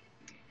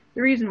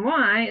 The reason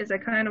why is I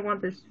kind of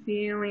want this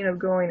feeling of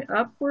going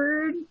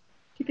upward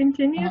to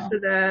continue so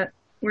that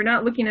we're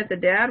not looking at the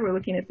dad, we're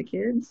looking at the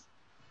kids.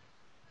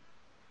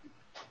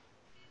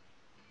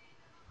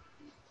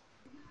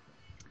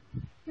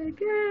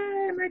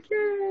 Okay, my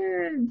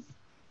kids.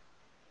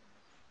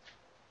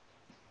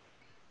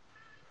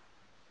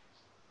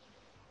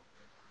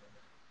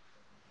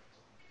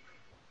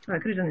 Oh, I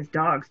could have done his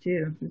dogs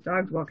too. His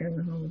dogs walking in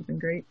the home would have been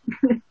great.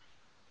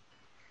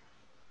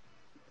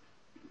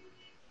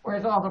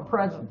 Where's all the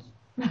presents?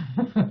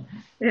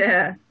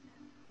 Yeah.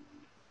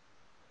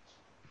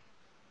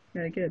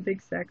 Gotta get a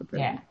big sack of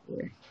presents Yeah.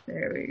 here.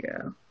 There we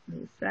go.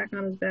 There's a sack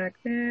on his back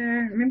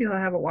there. Maybe he'll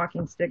have a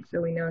walking stick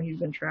so we know he's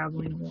been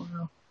traveling a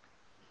while.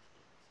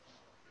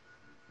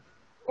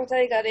 Or that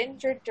he got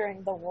injured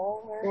during the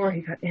war. Or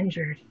he got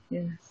injured,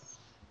 yes.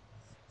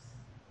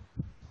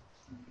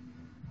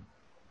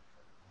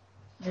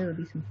 There would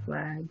be some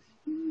flags.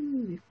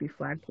 Ooh, these could be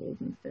flagpoles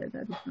instead.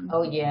 That'd be fun.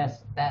 Oh,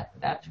 yes,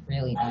 that's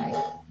really nice.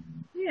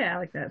 Yeah, I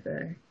like that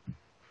better.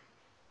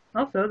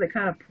 Also, they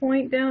kind of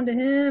point down to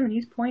him, and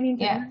he's pointing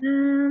to Yeah.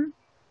 them.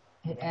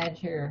 It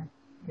adds your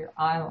your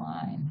eye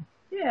line.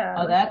 Yeah.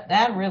 Oh,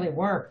 that really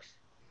works.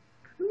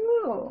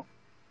 Cool.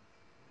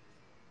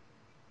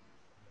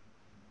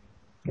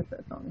 Get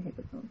that phone. I hate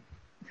the phone.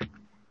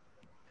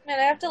 Man,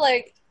 I have to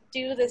like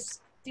do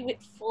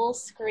it full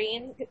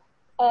screen,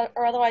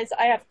 or otherwise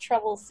I have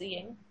trouble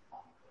seeing.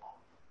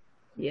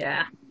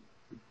 Yeah.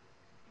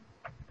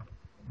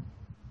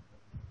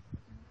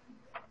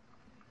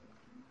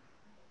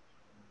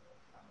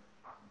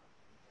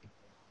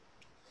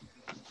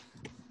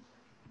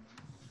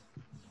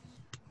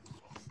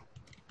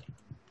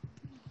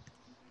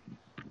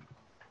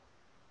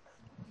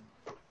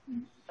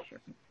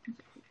 Sure.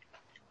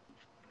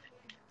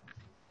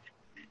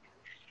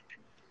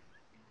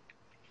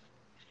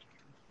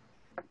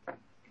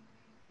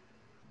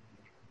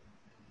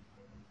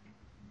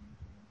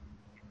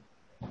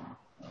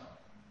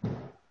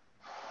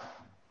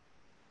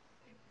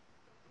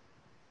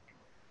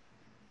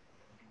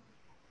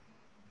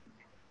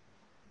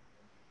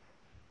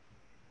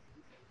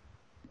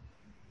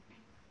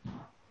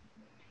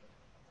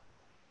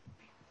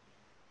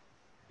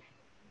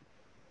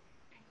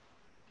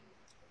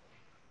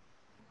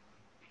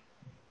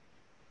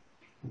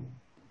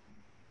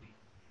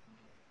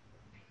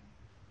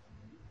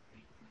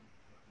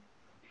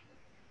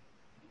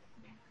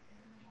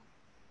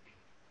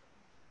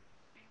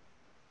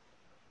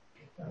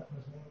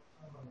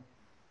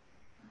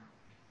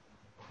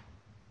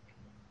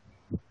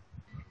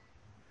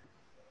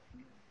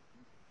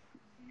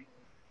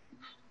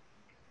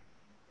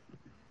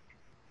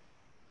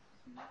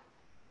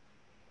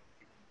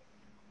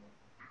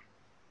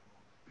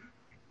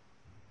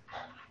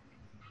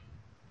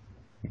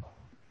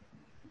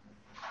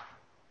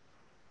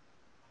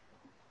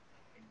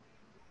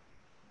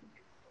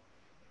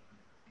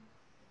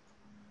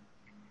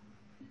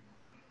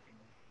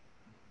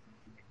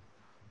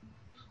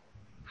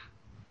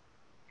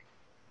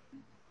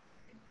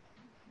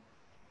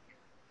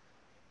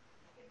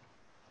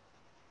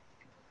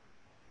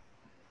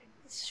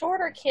 This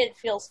shorter kid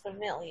feels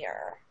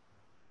familiar.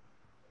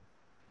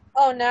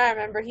 Oh, now I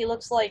remember. He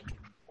looks like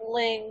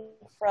Ling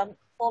from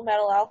Full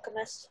Metal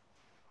Alchemist.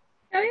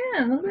 Oh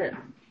yeah, a little bit.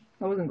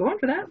 I wasn't going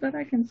for that, but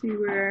I can see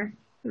where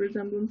the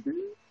resemblance is.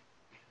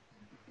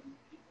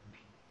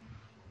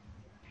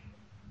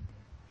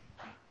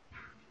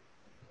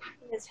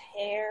 His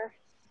hair.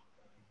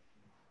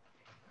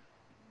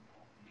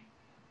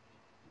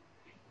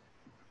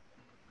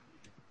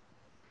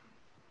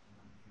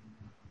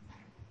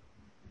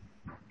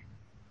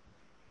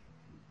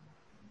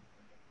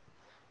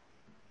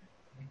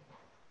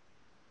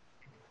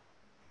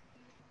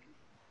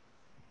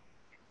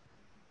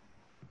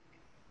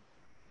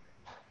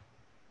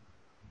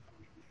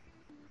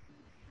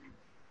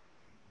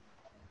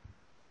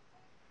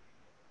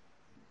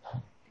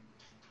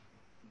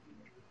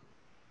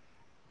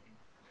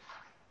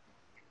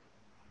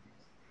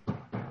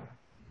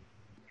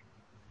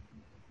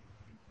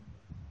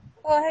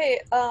 Oh, hey,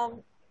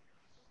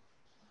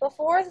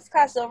 before this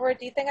class is over,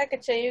 do you think I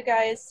could show you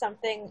guys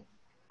something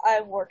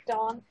I worked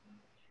on?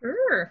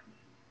 Sure.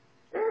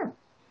 Sure.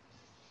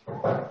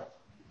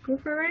 Go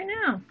for it right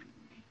now.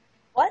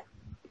 What?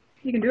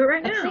 You can do it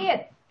right Let's now. see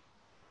it.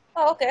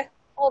 Oh, okay.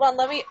 Hold on,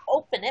 let me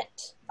open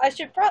it. I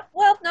should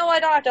well, no, I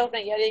don't have to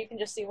open it yet. You can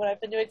just see what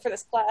I've been doing for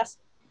this class.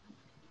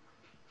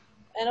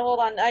 And hold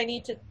on,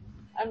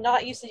 I'm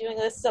not used to doing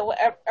this, so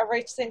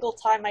every single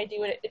time I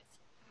do it,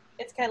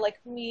 it's kind of like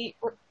me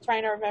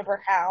trying to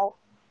remember how.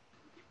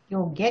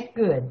 You'll get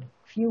good.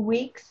 Few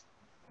weeks,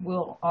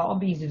 we'll all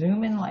be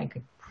zooming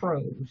like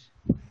pros.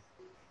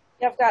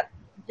 Yeah, I've got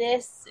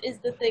this is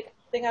the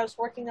thing I was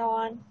working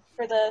on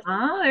for the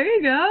There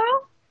you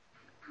go.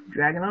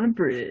 Dragon on a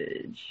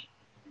bridge.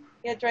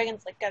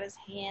 dragon's like got his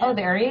hand. Oh,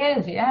 there he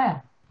is.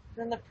 Yeah.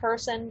 Then the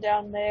person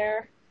down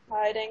there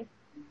hiding.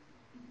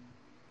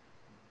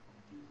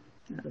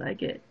 I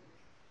like it.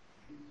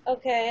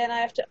 Okay, and I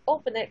have to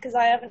open it because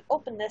I haven't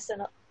opened this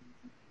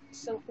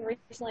so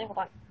recently. Hold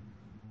on.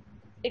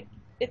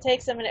 It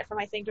takes a minute for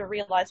my thing to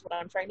realize what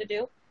I'm trying to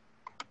do.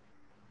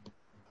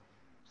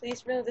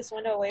 Please move this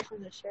window away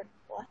from the shared.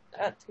 What?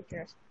 Who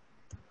cares?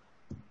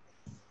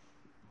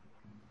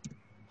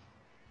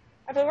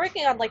 I've been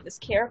working on like this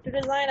character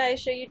design I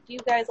showed you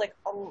guys like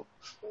a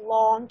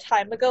long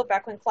time ago,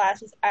 back when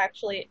class was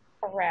actually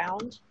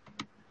around.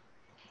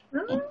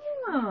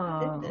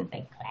 Oh. This is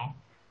a class.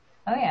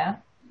 Oh, yeah.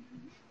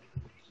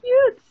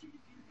 Cute.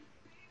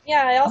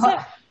 Yeah, I also.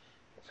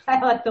 I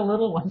like the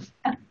little ones.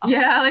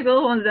 Yeah, I like the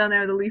little ones down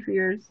there, the leaf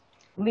ears.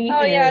 Leaf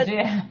Oh, ears,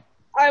 yeah. yeah.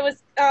 I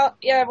was.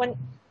 When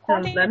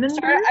quarantine lemon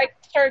started, I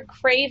started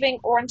craving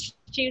orange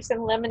juice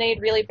and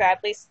lemonade really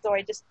badly, so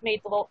I just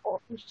made the little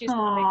orange juice and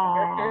lemonade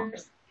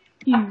characters.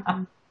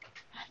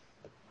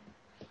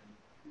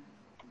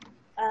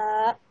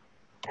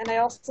 And I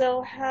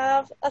also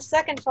have a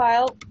second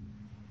file.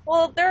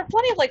 Well, there are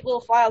plenty of like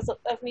little files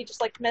of me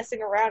just like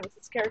messing around with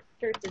this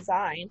character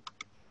design.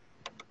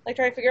 Like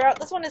trying to figure out,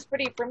 this one is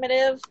pretty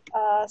primitive,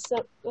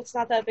 so it's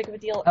not that big of a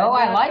deal. Oh,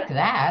 I like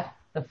that.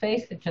 The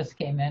face that just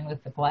came in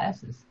with the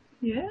glasses.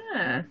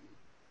 Yeah.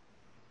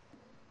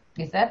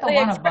 Is that the Oh,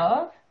 yeah, one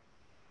above?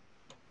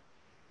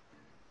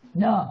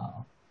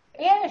 No.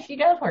 Yeah, she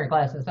does wear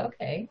glasses.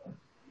 Okay.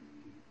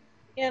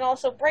 and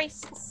also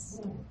braces.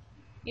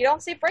 You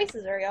don't see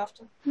braces very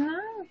often. No.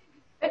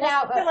 But Unless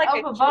now you're like a up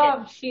kid.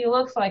 above, she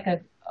looks like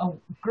a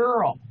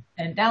girl,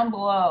 and down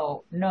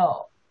below,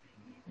 no.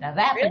 Now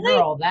that's a Really?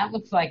 girl. That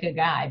looks like a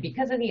guy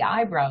because of the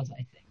eyebrows, I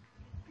think.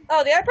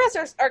 Oh, the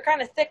eyebrows are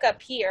kind of thick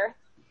up here.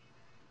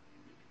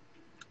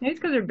 Maybe it's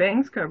because her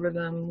bangs cover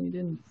them. We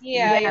didn't see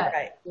Yeah, Yeah. you're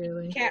right.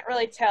 really. Can't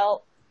really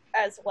tell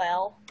as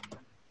well.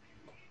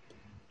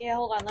 Yeah,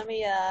 hold on. Let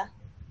me, Yeah,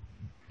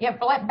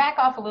 back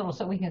off a little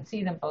so we can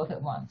see them both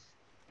at once.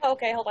 oh,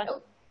 okay, hold on.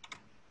 Oh.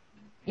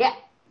 Yeah.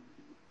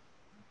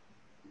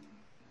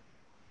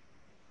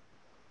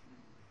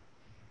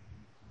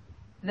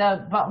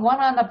 The one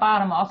on the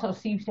bottom also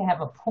seems to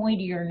have a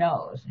pointier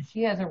nose, and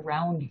she has a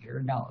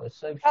roundier nose.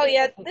 So Oh, she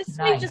yeah, looks this is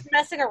me nice. just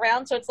messing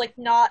around, so it's like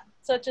not,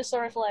 so it's just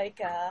sort of like,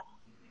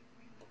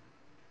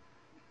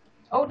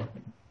 Oh,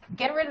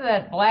 get rid of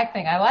that black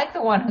thing. I like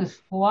the one who's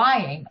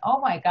flying. Oh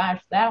my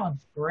gosh, that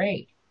one's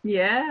great. With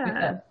Yeah.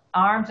 the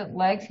arms and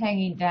legs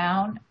hanging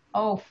down.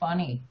 Oh,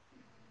 funny.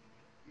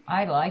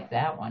 I like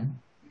that one.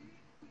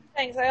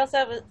 things. I also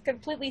have a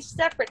completely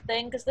separate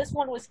thing, because this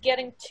one was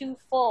getting too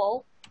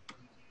full.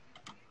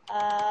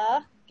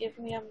 Give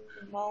me a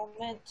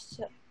moment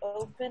to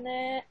open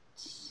it.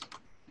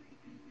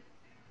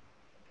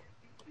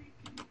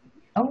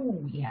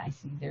 Oh, yeah, I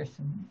see. There's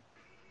some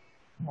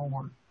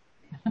more.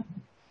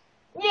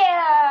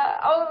 Yeah.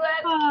 Oh,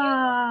 that's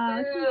Ah,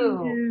 cute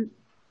too. cute.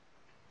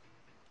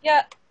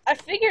 Yeah, I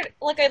figured,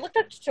 like, I looked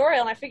up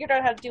tutorial and I figured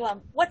out how to do,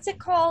 what's it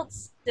called?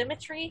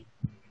 Symmetry?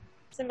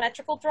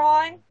 Symmetrical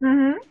drawing?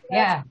 Mm-hmm.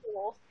 Yeah. That's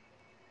cool.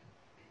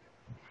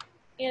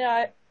 You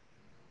know,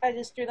 I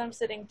just drew them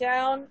sitting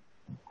down.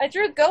 I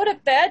drew go to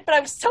bed, but I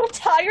was so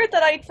tired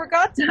that I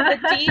forgot to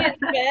put D in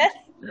bed.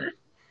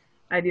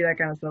 I do that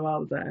kind of stuff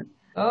all the time.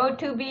 Go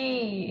to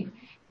be.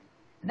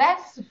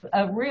 That's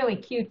a really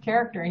cute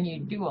character, and you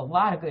do a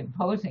lot of good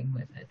posing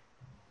with it.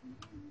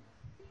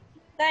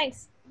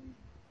 Thanks.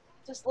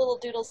 Just little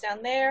doodles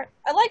down there.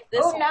 I like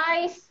this Oh, one.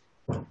 nice.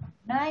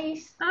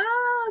 Nice.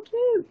 Oh,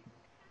 cute.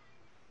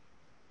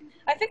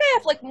 I think I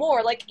have like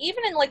more. Like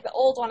even in like the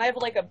old one, I have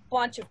like a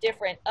bunch of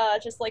different.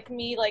 Just like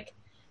me, like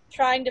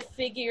trying to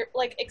figure,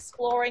 like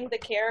exploring the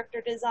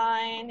character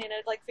design, you know,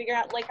 like figuring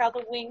out like how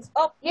the wings.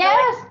 Oh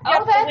Yes. no,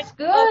 Oh, that's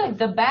oh, good.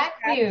 The back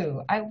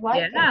view. I like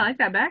Yeah, I it. like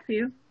that back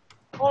view.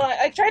 well,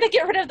 I tried to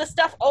get rid of the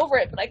stuff over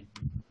it, but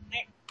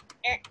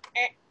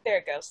there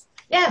it goes.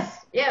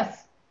 Yes.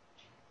 Yes.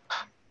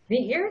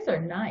 The ears are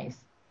nice.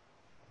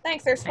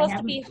 Thanks. They're supposed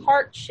to be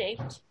heart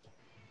shaped.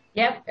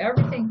 Yep.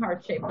 Everything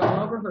heart shaped all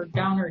over her,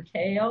 down her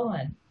tail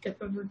and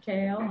tip of her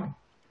tail.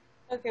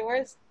 Okay,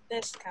 where's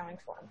this coming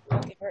from?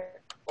 Okay,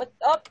 what?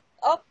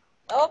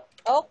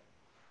 Oh,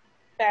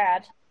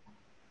 bad.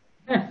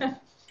 I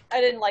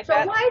didn't like So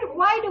that.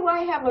 why do I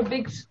have a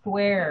big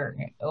square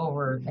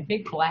over a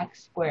big black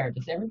square?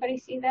 Does everybody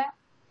see that?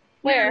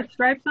 Where? Yeah,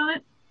 stripes on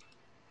it?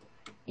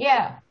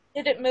 Yeah.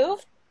 Did it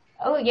move?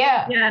 Oh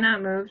yeah. Yeah,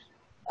 not moved.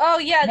 Oh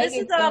yeah, Make this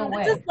it is go this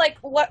away. is like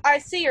what I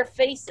see your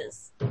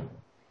faces.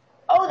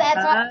 Oh, that's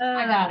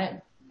I got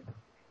it.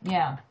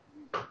 Yeah.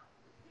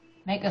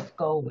 Make us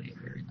go away.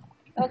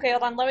 Okay,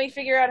 hold on. Let me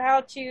figure out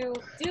how to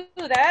do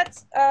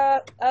that.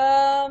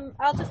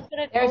 I'll just put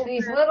it There's over.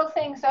 these little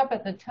things up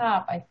at the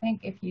top. I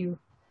think if you.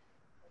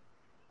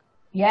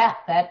 Yeah,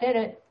 that did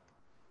it.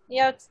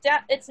 Yeah, it's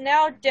down. It's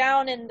now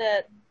down in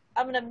the.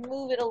 I'm gonna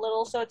move it a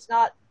little so it's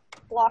not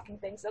blocking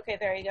things. Okay,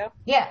 there you go.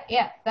 Yeah,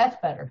 that's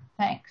better.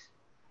 Thanks.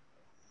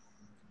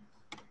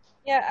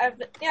 Yeah, I've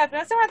been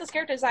messing around with this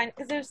character design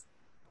because there's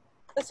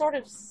a sort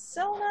of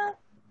Sona,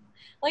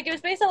 like it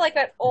was based on like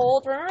that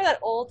old. Remember that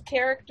old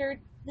character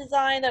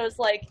design that was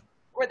like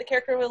where the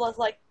character was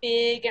like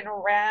big and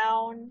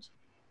round,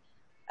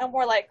 and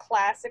more like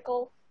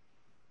classical.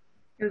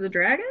 It was a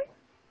dragon?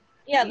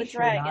 Yeah, You the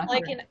sure dragon, not?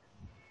 like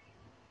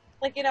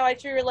I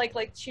drew like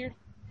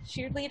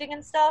cheerleading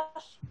and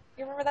stuff.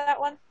 You remember that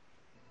one?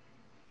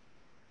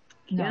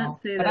 No,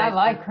 Can't say but that I I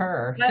like do.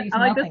 her. I She's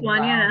like this nothing one,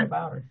 loud yeah.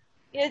 about her.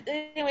 Yeah,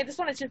 anyway, this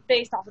one is just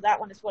based off of that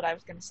one. Is what I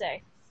was gonna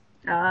say.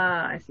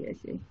 Ah, I see.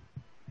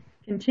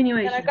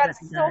 Continuation. And I've got of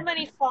that so design.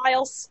 many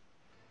files.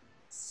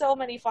 So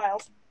many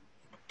files.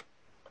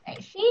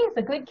 Hey, she is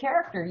a good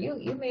character. You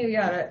maybe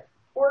ought to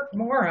work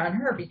more on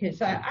her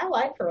because I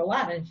like her a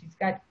lot, and she's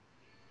got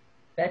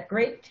that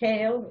great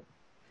tail.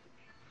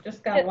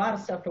 Just got a lot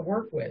of stuff to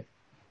work with.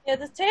 Yeah,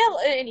 the tail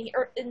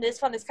in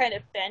this one is kind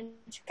of bent,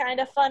 kind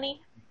of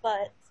funny,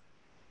 but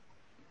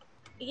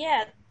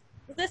yeah,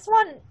 this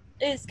one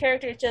is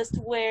character just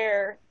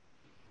where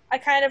I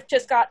kind of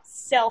just got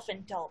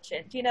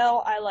self-indulgent. You know,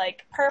 I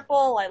like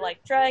purple, I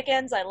like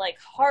dragons, I like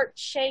heart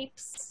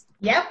shapes.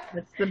 Yep.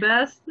 That's the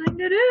best thing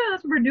to do.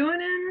 That's what we're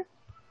doing in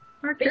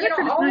our But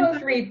character all design.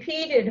 those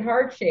repeated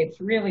heart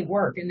shapes really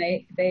work, and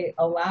they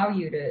allow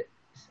you to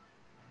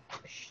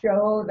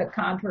show the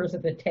contours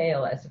of the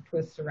tail as it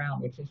twists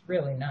around, which is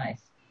really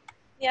nice.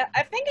 Yeah,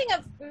 I'm thinking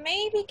of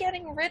maybe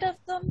getting rid of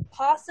them,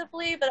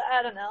 possibly, but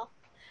I don't know.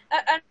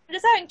 I'm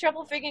just having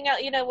trouble figuring out,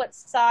 what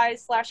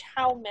size /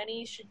 how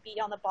many should be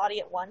on the body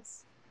at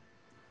once.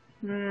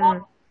 Hmm.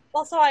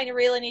 Also, I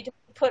really need to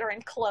put her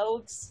in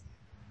clothes.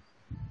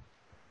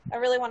 I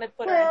really want to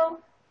put her in.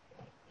 Well,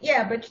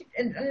 yeah, but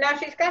and now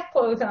she's got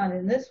clothes on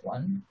in this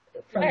one.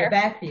 From the Where?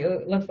 back view,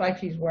 it looks like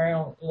she's wearing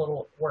a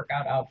little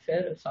workout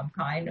outfit of some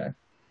kind.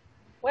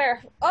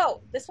 Where?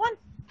 Oh, this one?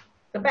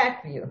 The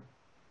back view.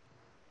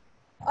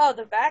 Oh,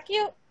 the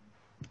vacuum?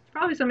 It's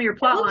probably some of your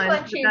plot looks lines.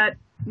 like But she- that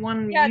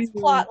one. Yeah, it's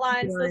usual plot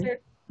lines. Those line. are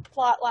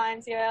plot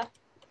lines, yeah.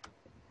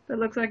 That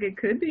looks like it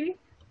could be.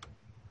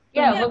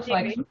 Yeah, it Yeah, looks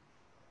like. maybe.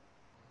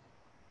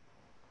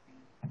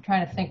 I'm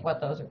trying to think what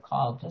those are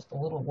called. Just a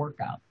little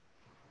workout.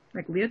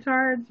 Like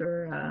leotards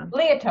or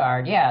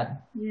Leotard, yeah,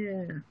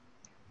 yeah.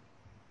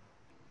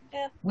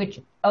 which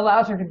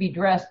allows her to be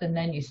dressed, and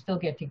then you still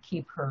get to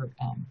keep her.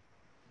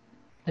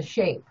 The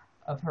shape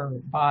of her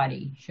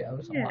body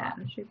shows a Yeah. lot.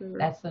 the shape of her-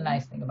 That's the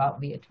nice thing about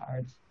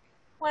leotards.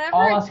 Whenever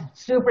All I, us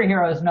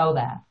superheroes know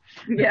that.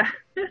 Yeah.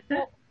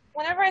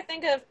 whenever I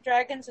think of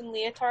dragons and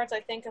leotards,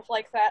 I think of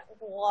like that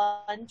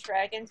one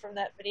dragon from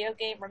that video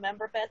game,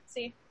 Remember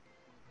Betsy?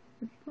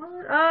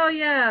 Oh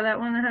yeah, that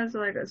one that has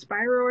like a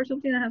Spyro or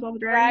something that has all the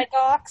dragons.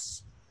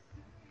 Dragox.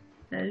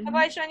 And- Have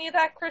I shown you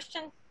that,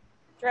 Christian?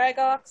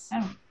 Dragox.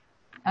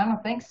 I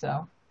don't think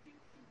so.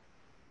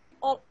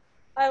 Well,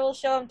 I will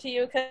show him to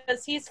you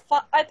because he's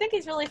I think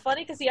he's really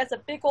funny because he has a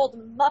big old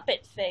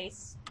Muppet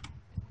face.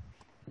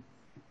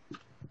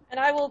 And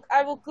I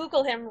will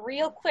Google him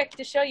real quick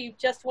to show you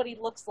just what he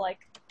looks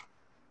like.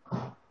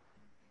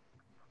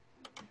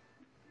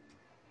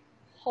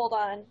 Hold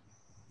on.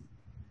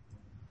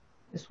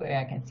 This way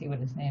I can see what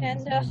his name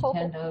is. Nintendo,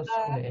 Nintendo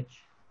Switch.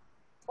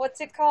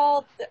 What's it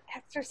called? The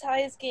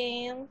exercise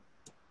game.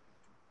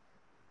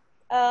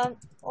 Hold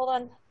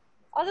on.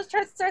 I'll just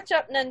try to search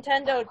up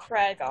Nintendo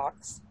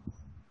Dragox.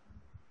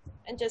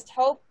 And just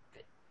hope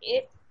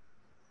it...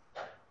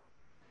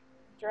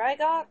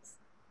 Dragox?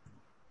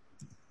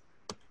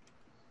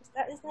 Is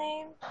that his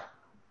name?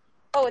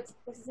 Oh, what's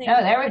his name?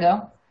 Oh, there we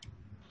go.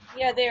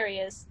 Yeah, there he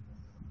is.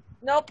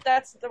 Nope,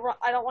 that's the wrong...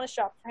 I don't want to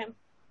shop for him.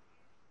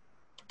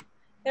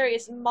 There he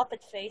is,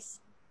 Muppet face.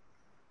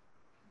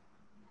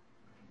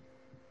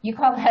 You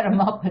call that a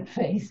Muppet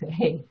face,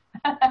 eh?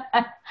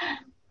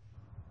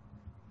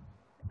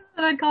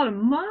 I'd call it a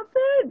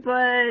Muppet,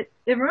 but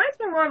it reminds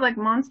me more of like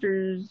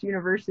Monsters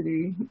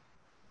University.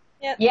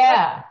 Yeah.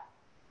 Yeah.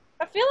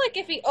 I feel like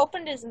if he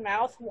opened his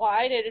mouth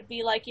wide, it'd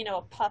be like,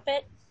 a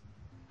puppet.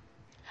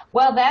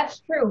 Well, that's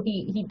true.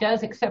 He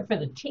does, except for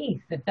the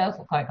teeth. It does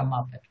look like a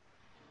Muppet.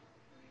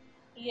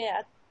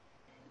 Yeah.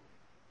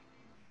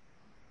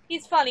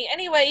 He's funny.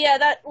 Anyway, yeah,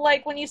 that,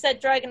 like, when you said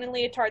dragon and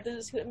leotard,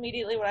 this is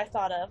immediately what I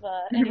thought of,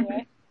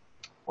 anyway.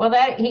 Well,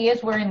 that he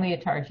is wearing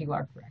leotards. You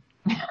are correct.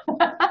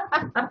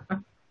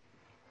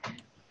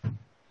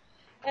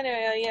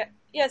 Anyway, yeah.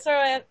 Yeah,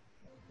 so,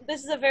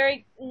 this is a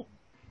very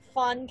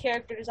fun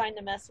character design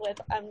to mess with.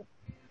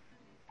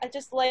 I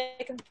just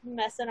like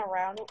messing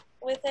around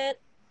with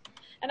it.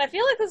 And I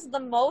feel like this is the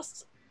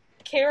most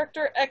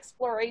character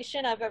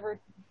exploration I've ever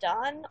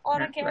done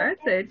on a That's what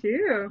character. I'd say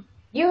too.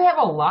 You have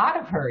a lot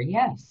of her,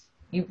 yes.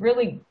 You've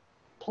really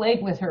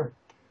played with her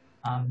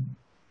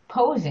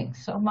posing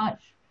so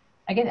much.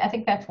 I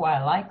think that's why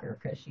I like her,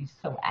 because she's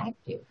so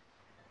active.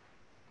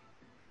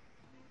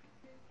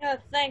 Yeah,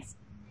 thanks.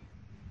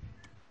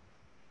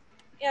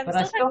 Yeah, But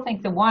I still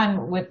think the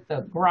one with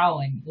the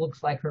growling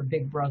looks like her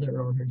big brother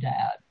or her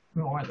dad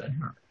more than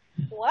her.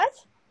 What?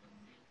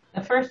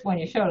 The first one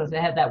you showed us,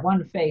 it had that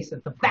one face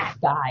of the fat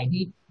guy.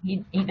 He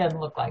doesn't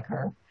look like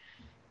her,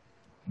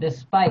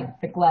 despite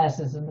the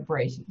glasses and the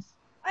braces.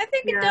 I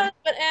think it Yeah. does,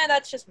 but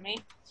that's just me.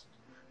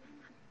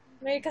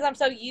 Maybe because I'm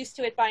so used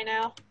to it by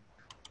now.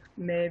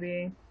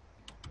 Maybe.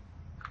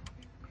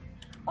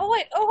 Oh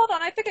wait, hold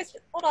on.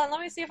 Hold on. Let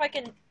me see if I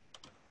can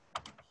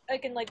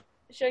like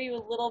show you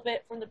a little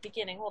bit from the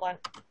beginning. Hold on.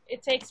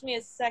 It takes me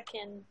a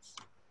second.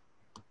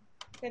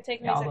 It's gonna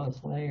take me a All second.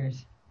 those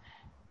layers.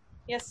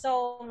 Yeah,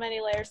 so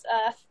many layers.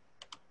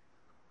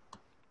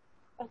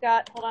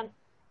 Hold on.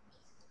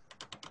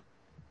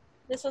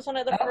 This was one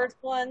of the Oh. first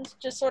ones,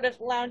 just sort of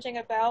lounging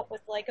about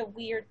with like a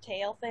weird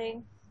tail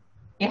thing.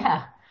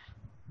 Yeah.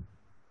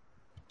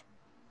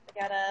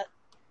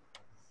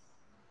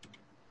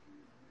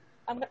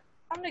 I'm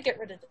gonna get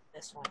rid of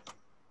this one.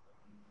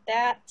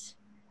 That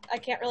I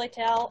can't really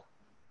tell.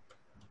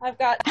 I've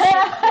got shivering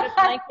in a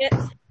blanket.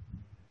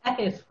 That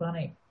is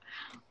funny.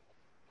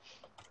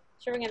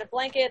 Shivering in a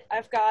blanket.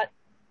 I've got.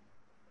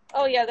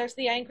 Oh yeah, there's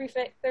the angry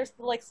face. There's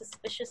the like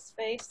suspicious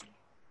face.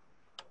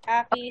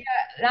 Happy.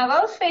 Now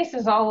those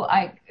faces, all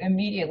I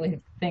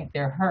immediately think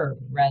they're her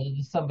rather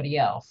than somebody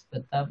else.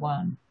 But that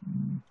one,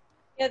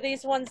 Yeah,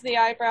 these ones, the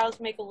eyebrows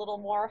make a little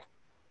more.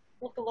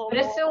 Look a little but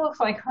it more. still looks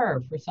like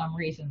her for some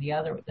reason. The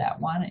other, that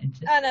one, it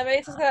just I don't know, maybe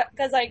it's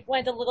because I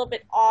went a little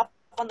bit off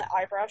on the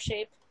eyebrow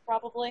shape,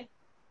 probably.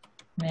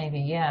 maybe,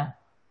 yeah.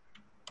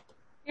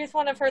 Here's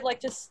one of her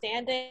like just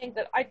standing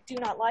that I do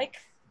not like.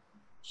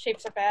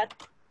 Shapes are bad.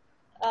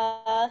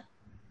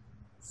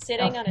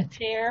 Sitting on a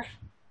chair.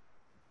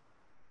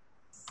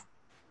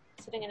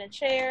 Sitting in a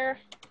chair.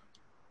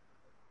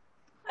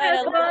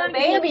 Esteban,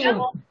 Baby.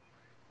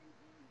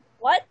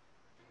 What?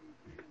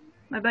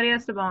 my buddy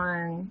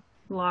Esteban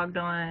logged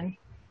on,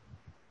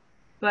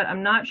 but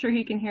I'm not sure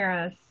he can hear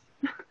us.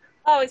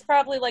 Oh, he's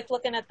probably like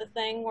looking at the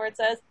thing where it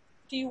says,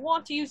 "Do you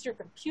want to use your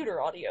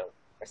computer audio?"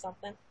 or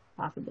something.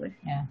 Possibly.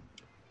 Yeah.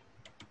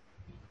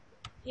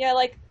 Yeah,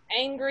 like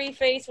angry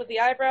face with the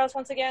eyebrows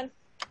once again.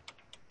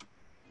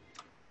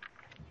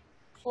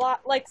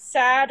 Like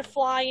sad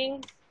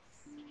flying.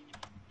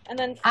 And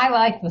then I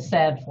like the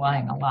sad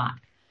flying a lot.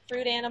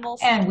 fruit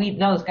animals. And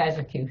those guys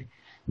are cute.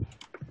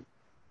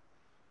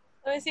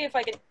 Let me see if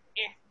I can.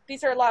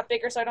 These are a lot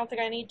bigger, so I don't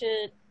think I need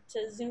to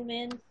zoom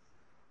in.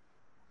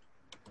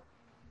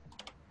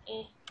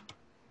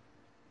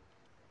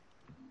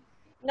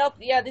 Nope.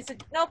 Yeah, these are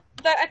nope.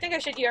 I think I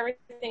should do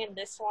everything in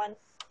this one.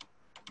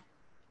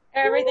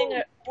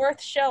 Everything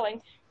worth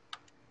showing.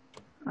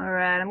 All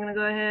right, I'm gonna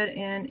go ahead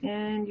and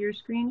end your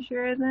screen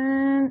share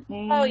then.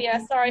 And Oh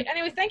yeah, sorry.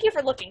 Anyway, thank you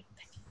for looking.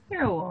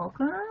 You're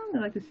welcome.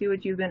 I'd like to see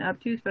what you've been up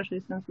to,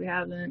 especially since we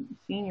haven't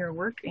seen your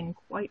work in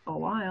quite a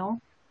while.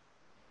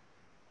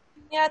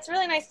 Yeah, it's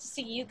really nice to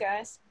see you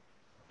guys.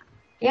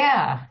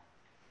 Yeah.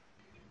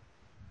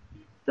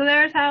 So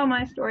there's how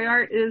my story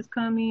art is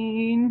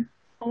coming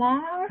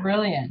along.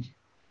 Brilliant.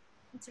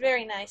 It's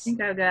very I nice. think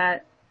I've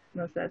got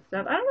most of that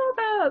stuff. I don't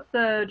know about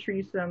the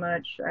trees so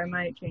much. I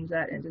might change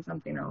that into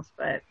something else,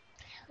 but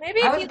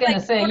Maybe I if was you going to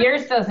like, say, sort of-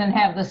 yours doesn't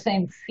have the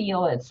same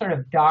feel. It's sort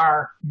of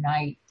dark,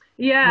 night.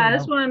 yeah, You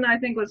this know. one I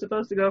think was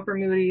supposed to go for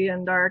moody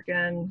and dark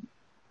and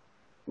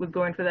was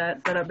going for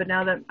that setup. But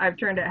now that I've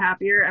turned it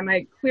happier, I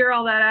might clear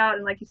all that out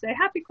and, like you say,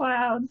 happy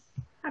clouds,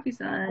 happy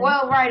sun.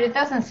 Well, right. It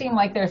doesn't seem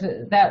like there's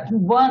that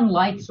one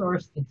light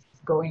source that's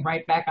going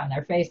right back on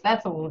their face.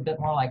 That's a little bit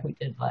more like we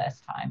did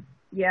last time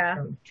yeah.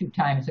 or 2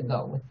 times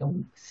ago with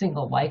the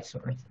single light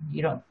source.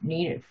 You don't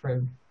need it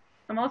for.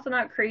 I'm also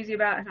not crazy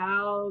about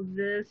how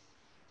this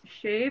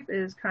shape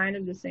is kind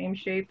of the same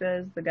shape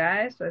as the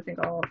guy, so I think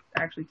I'll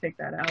actually take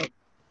that out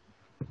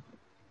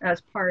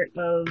as part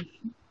of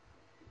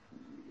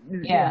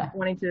Yeah.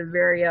 wanting to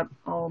vary up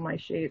all my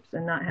shapes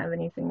and not have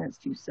anything that's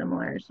too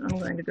similar. So I'm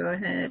going to go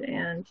ahead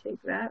and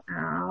take that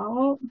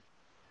out.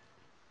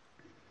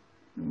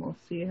 And we'll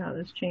see how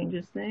this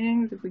changes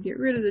things if we get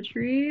rid of the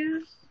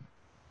trees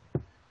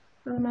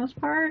for the most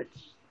part.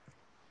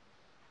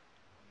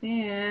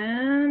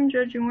 And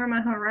judging where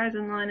my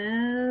horizon line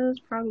is,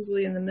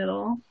 probably in the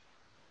middle.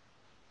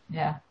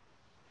 Yeah.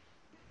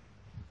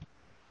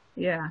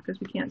 Yeah, because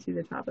we can't see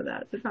the top of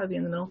that. So probably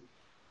in the middle.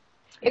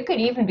 It could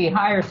even be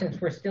higher since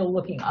we're still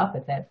looking up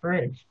at that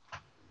bridge.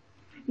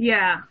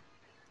 Yeah.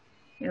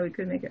 Yeah, we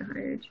could make it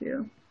higher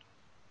too.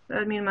 That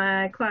would mean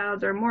my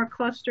clouds are more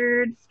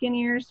clustered,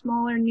 skinnier,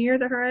 smaller near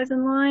the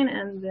horizon line,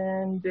 and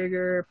then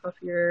bigger,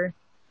 puffier,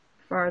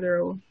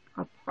 farther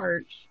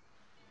apart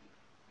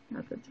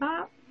at the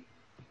top.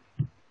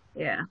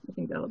 Yeah, I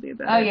think that'll be a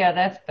better. Oh, yeah,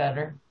 that's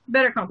better.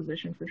 Better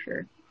composition for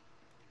sure.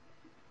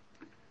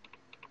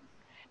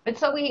 But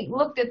so we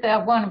looked at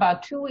that one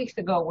about 2 weeks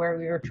ago where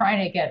we were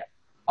trying to get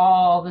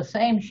all the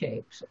same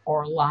shapes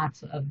or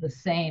lots of the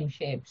same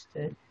shapes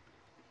to.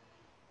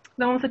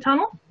 The one with the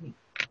tunnel?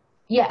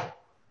 Yeah.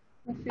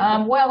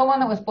 Well, the one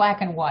that was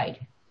black and white,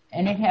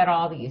 and it had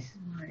all these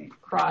Right.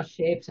 cross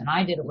shapes, and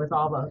I did it with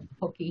all the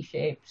hooky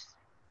shapes.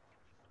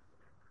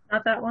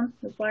 Not that one?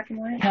 The black and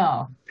white?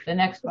 No, the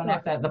next one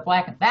after the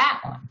black, that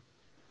one.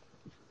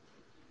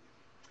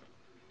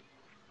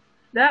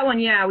 That one,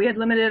 yeah. We had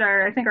limited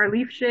I think our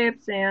leaf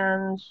shapes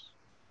and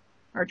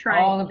our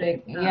triangle. All the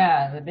big, shapes.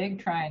 yeah, the big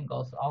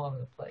triangles all over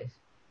the place.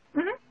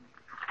 Mhm.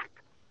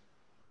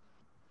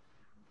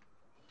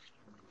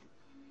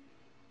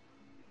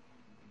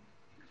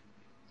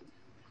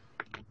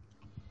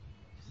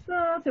 So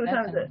let's see what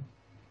time is it?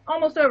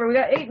 Almost over. We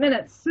got 8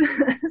 minutes.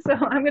 So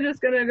I'm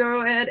just going to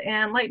go ahead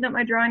and lighten up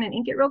my drawing and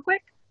ink it real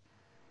quick.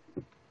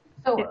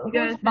 So If you who's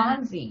guys-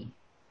 Bonzi?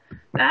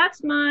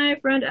 That's my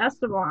friend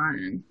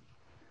Esteban.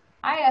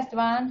 Hi,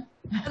 Esteban.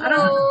 I don't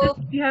know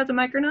if he has a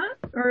mic or not,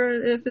 or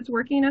if it's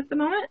working at the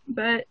moment,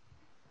 but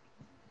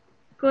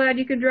glad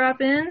you could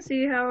drop in,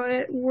 see how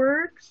it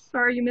works.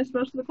 Sorry you missed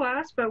most of the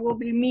class, but we'll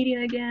be meeting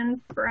again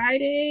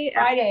Friday.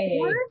 At Friday.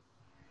 4,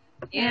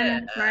 Yeah.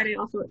 and Friday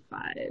also at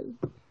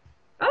 5.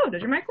 Oh,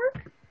 does your mic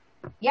work?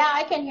 Yeah,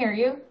 I can hear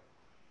you.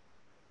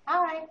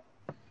 Hi.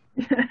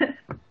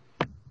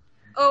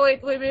 Oh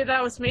wait, maybe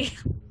that was me.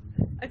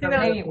 I think that was.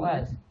 Maybe it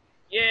was.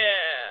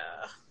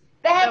 Yeah.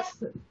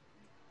 That's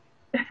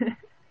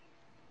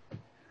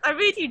I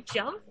made you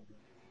jump.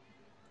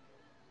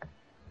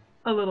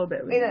 A little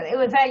bit.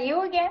 was that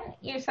you again?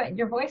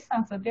 Your voice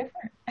sounds so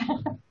different.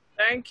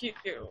 Thank you.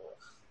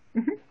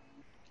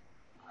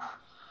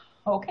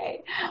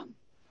 Okay.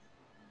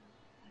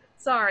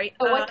 Sorry.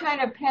 So what kind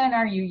of pen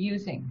are you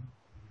using?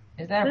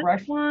 Is that a This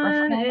brush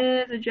one pen?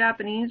 is a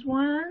Japanese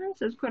one. It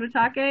says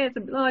Kodatake.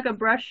 It's like a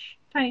brush,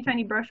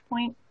 tiny brush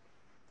point.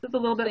 So it's a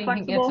little So bit you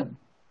can get flexible. some.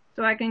 So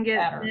So I can get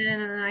Fatter. thin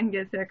and then I can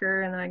get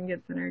thicker and then I can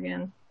get thinner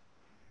again.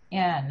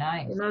 Yeah,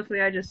 nice. But mostly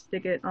I just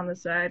stick it on the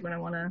side when I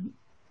want to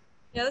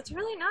Yeah, that's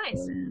really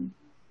nice. go in.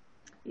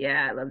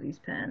 Yeah, I love these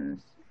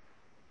pens.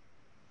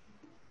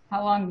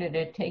 How long did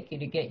it take you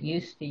to get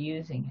used to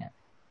using it?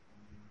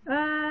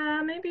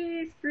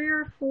 Maybe 3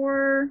 or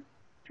 4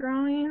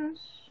 drawings.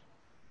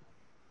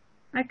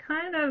 I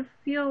kind of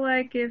feel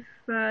like if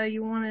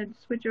you want to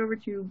switch over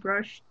to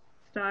brush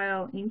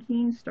style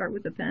inking, start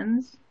with the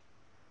pens.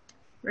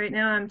 Right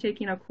now I'm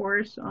taking a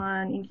course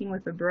on inking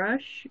with a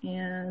brush,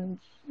 and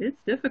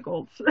it's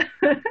difficult.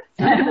 It's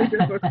really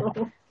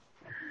difficult.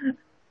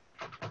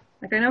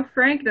 Like I know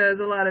Frank does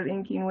a lot of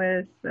inking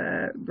with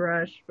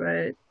brush,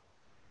 but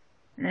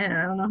man,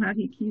 I don't know how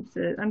he keeps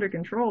it under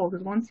control,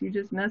 because once you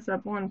just mess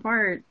up one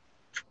part,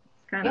 it's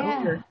kind of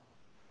over.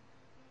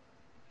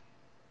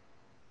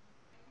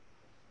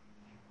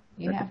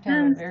 You But have the to have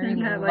a pens very tend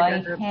to have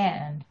light like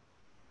hand.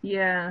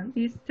 yeah,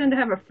 these tend to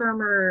have a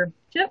firmer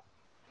tip,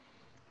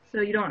 so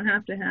you don't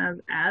have to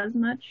have as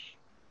much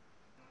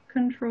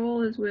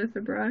control as with a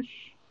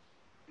brush.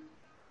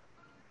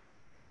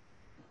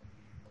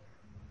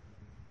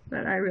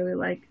 But I really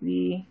like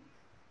the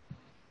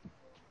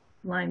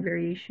line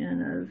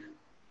variation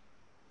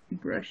of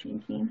brush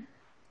inking.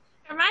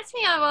 It reminds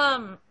me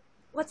of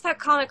what's that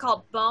comic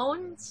called?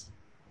 Bones?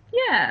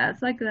 Yeah,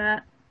 it's like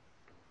that.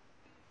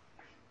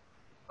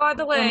 By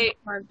the way,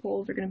 Hard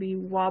pulls are going to be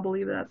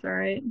wobbly, but that's all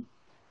right.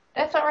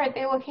 That's all right.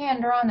 They look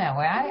hand drawn that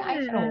way. I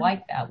sort Yeah. of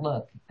like that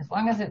look, as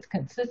long as it's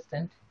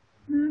consistent.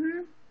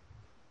 Mhm.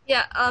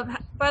 yeah,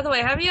 by the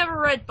way, have you ever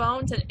read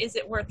Bones and is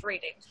it worth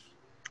reading?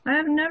 I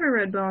have never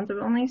read Bones. I've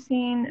only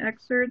seen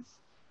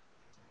excerpts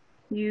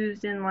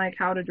used in like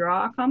how to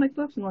draw comic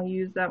books, and they'll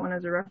use that one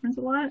as a reference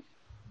a lot.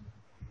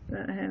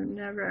 But I have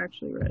never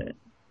actually read it.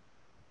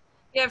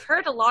 Yeah, I've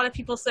heard a lot of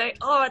people say,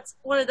 oh, it's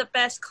one of the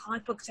best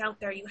comic books out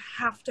there. You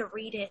have to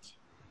read it.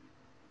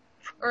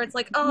 Or it's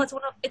like, oh,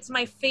 it's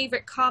my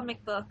favorite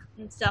comic book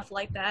and stuff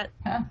like that.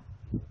 Huh?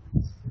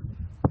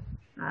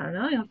 I don't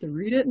know. You'll have to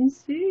read it and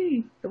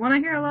see. The one I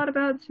hear a lot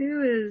about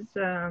too is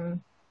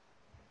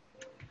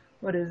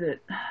what is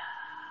it?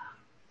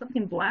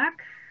 Something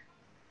black,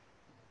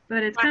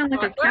 but it's kind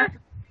of like a cat.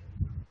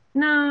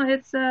 No,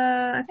 it's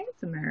I think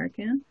it's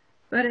American,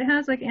 but it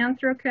has like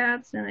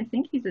Anthro-Cats, and I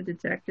think he's a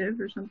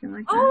detective or something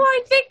like that. Oh,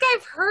 I think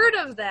I've heard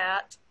of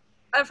that.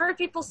 I've heard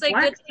people say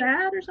Black good things.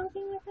 Sad or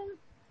something like that.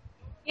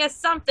 Yes,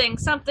 something.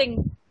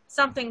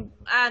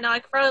 I don't know. I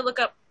could probably look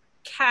up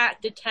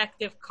cat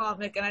detective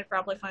comic and I'd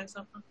probably find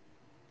something.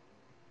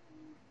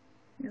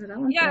 Yeah, but that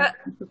one's been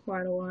around for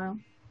quite a while.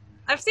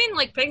 I've seen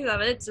like pictures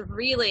of it. It's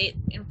really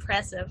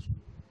impressive.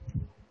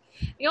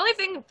 The only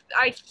thing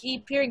I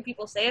keep hearing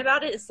people say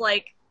about it is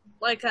like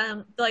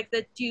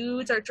the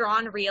dudes are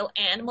drawn real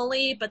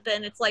animally, but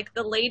then it's like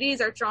the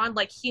ladies are drawn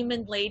like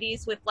human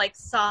ladies with like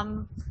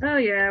some. Oh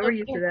yeah, we're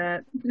used to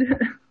that.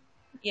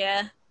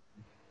 Yeah.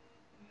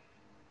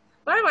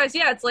 But otherwise,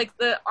 yeah, it's like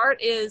the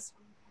art is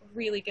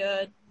really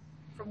good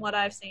from what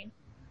I've seen.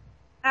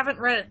 Haven't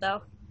read it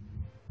though.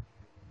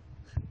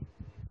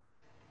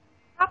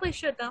 Probably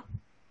should though.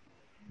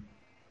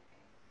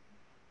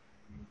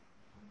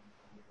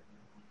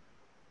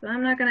 So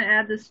I'm not going to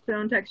add the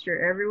stone texture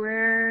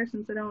everywhere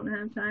since I don't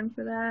have time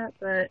for that,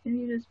 but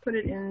you just put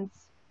it in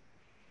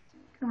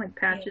kind of like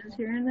patches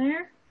here and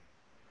there.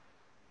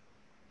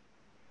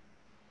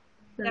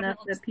 It's enough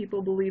that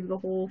people believe the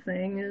whole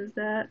thing is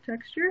that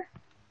texture.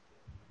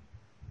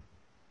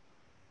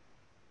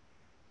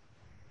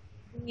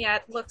 Yeah,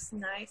 it looks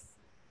nice.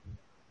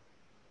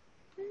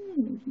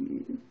 Thank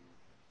you.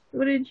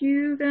 What did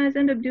you guys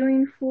end up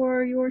doing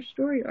for your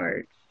story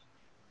art?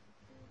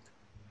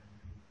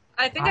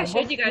 I think I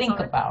showed you guys think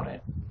about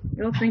it.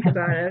 You'll think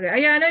about it.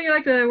 Okay. Yeah, I know you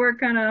like to work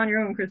kind of on your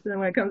own, Kristen,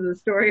 when it comes to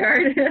story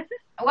art.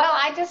 Well,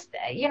 I just,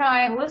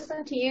 I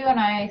listen to you and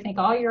I think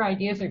all your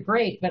ideas are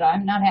great, but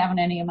I'm not having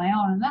any of my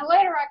own. And then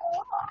later I go,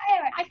 well,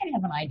 I can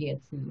have an idea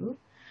too.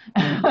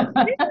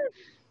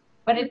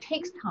 But it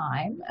takes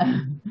time.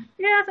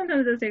 Yeah,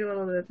 sometimes it does take a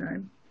little bit of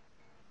time,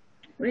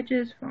 which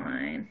is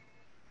fine.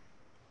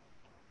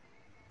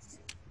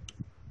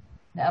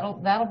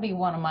 That'll be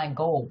one of my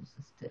goals,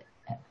 is to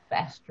have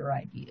faster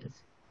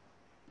ideas.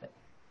 But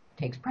it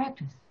takes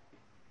practice.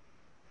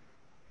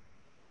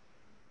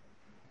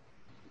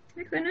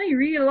 I know you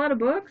read a lot of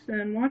books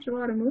and watch a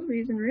lot of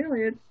movies, and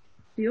really it's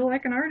feel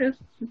like an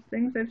artist. It's just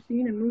things I've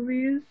seen in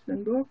movies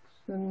and books,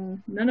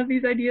 and none of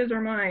these ideas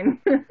are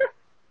mine.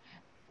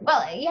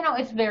 Well,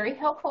 it's very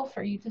helpful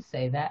for you to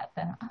say that.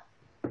 Then,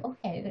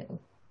 okay,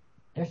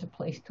 there's a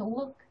place to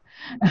look.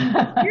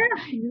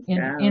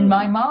 Yeah, in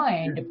my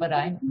mind, but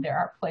there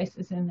are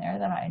places in there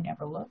that I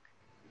never look.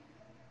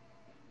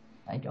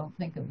 I don't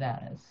think of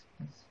that as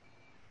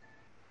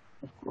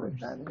of course,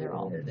 they're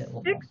all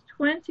available.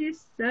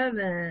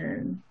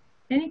 627.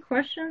 Any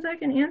questions I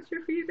can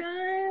answer for you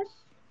guys?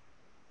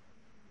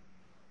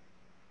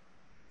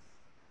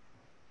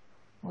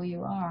 Well,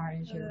 you are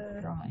as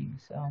you're drawing,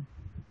 so.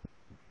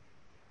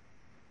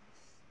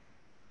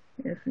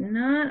 Yeah, If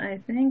not, I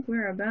think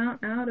we're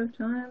about out of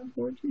time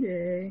for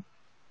today.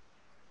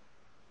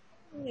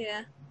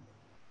 Yeah.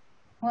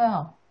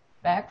 Well,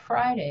 back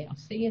Friday. I'll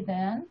see you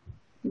then.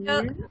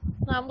 Yeah. Yep.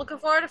 I'm looking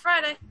forward to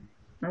Friday.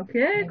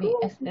 Okay, Maybe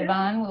cool.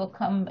 Esteban will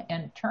come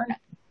and turn it.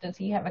 Does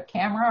he have a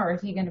camera or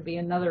is he going to be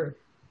another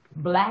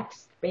black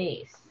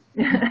space?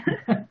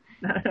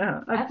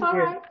 That's all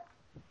right.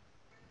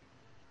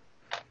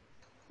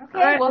 Okay,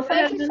 All right, well,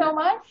 thank you so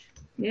much.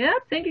 Yep,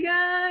 thank you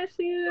guys.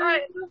 See you. All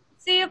right.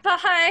 See you.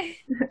 Bye.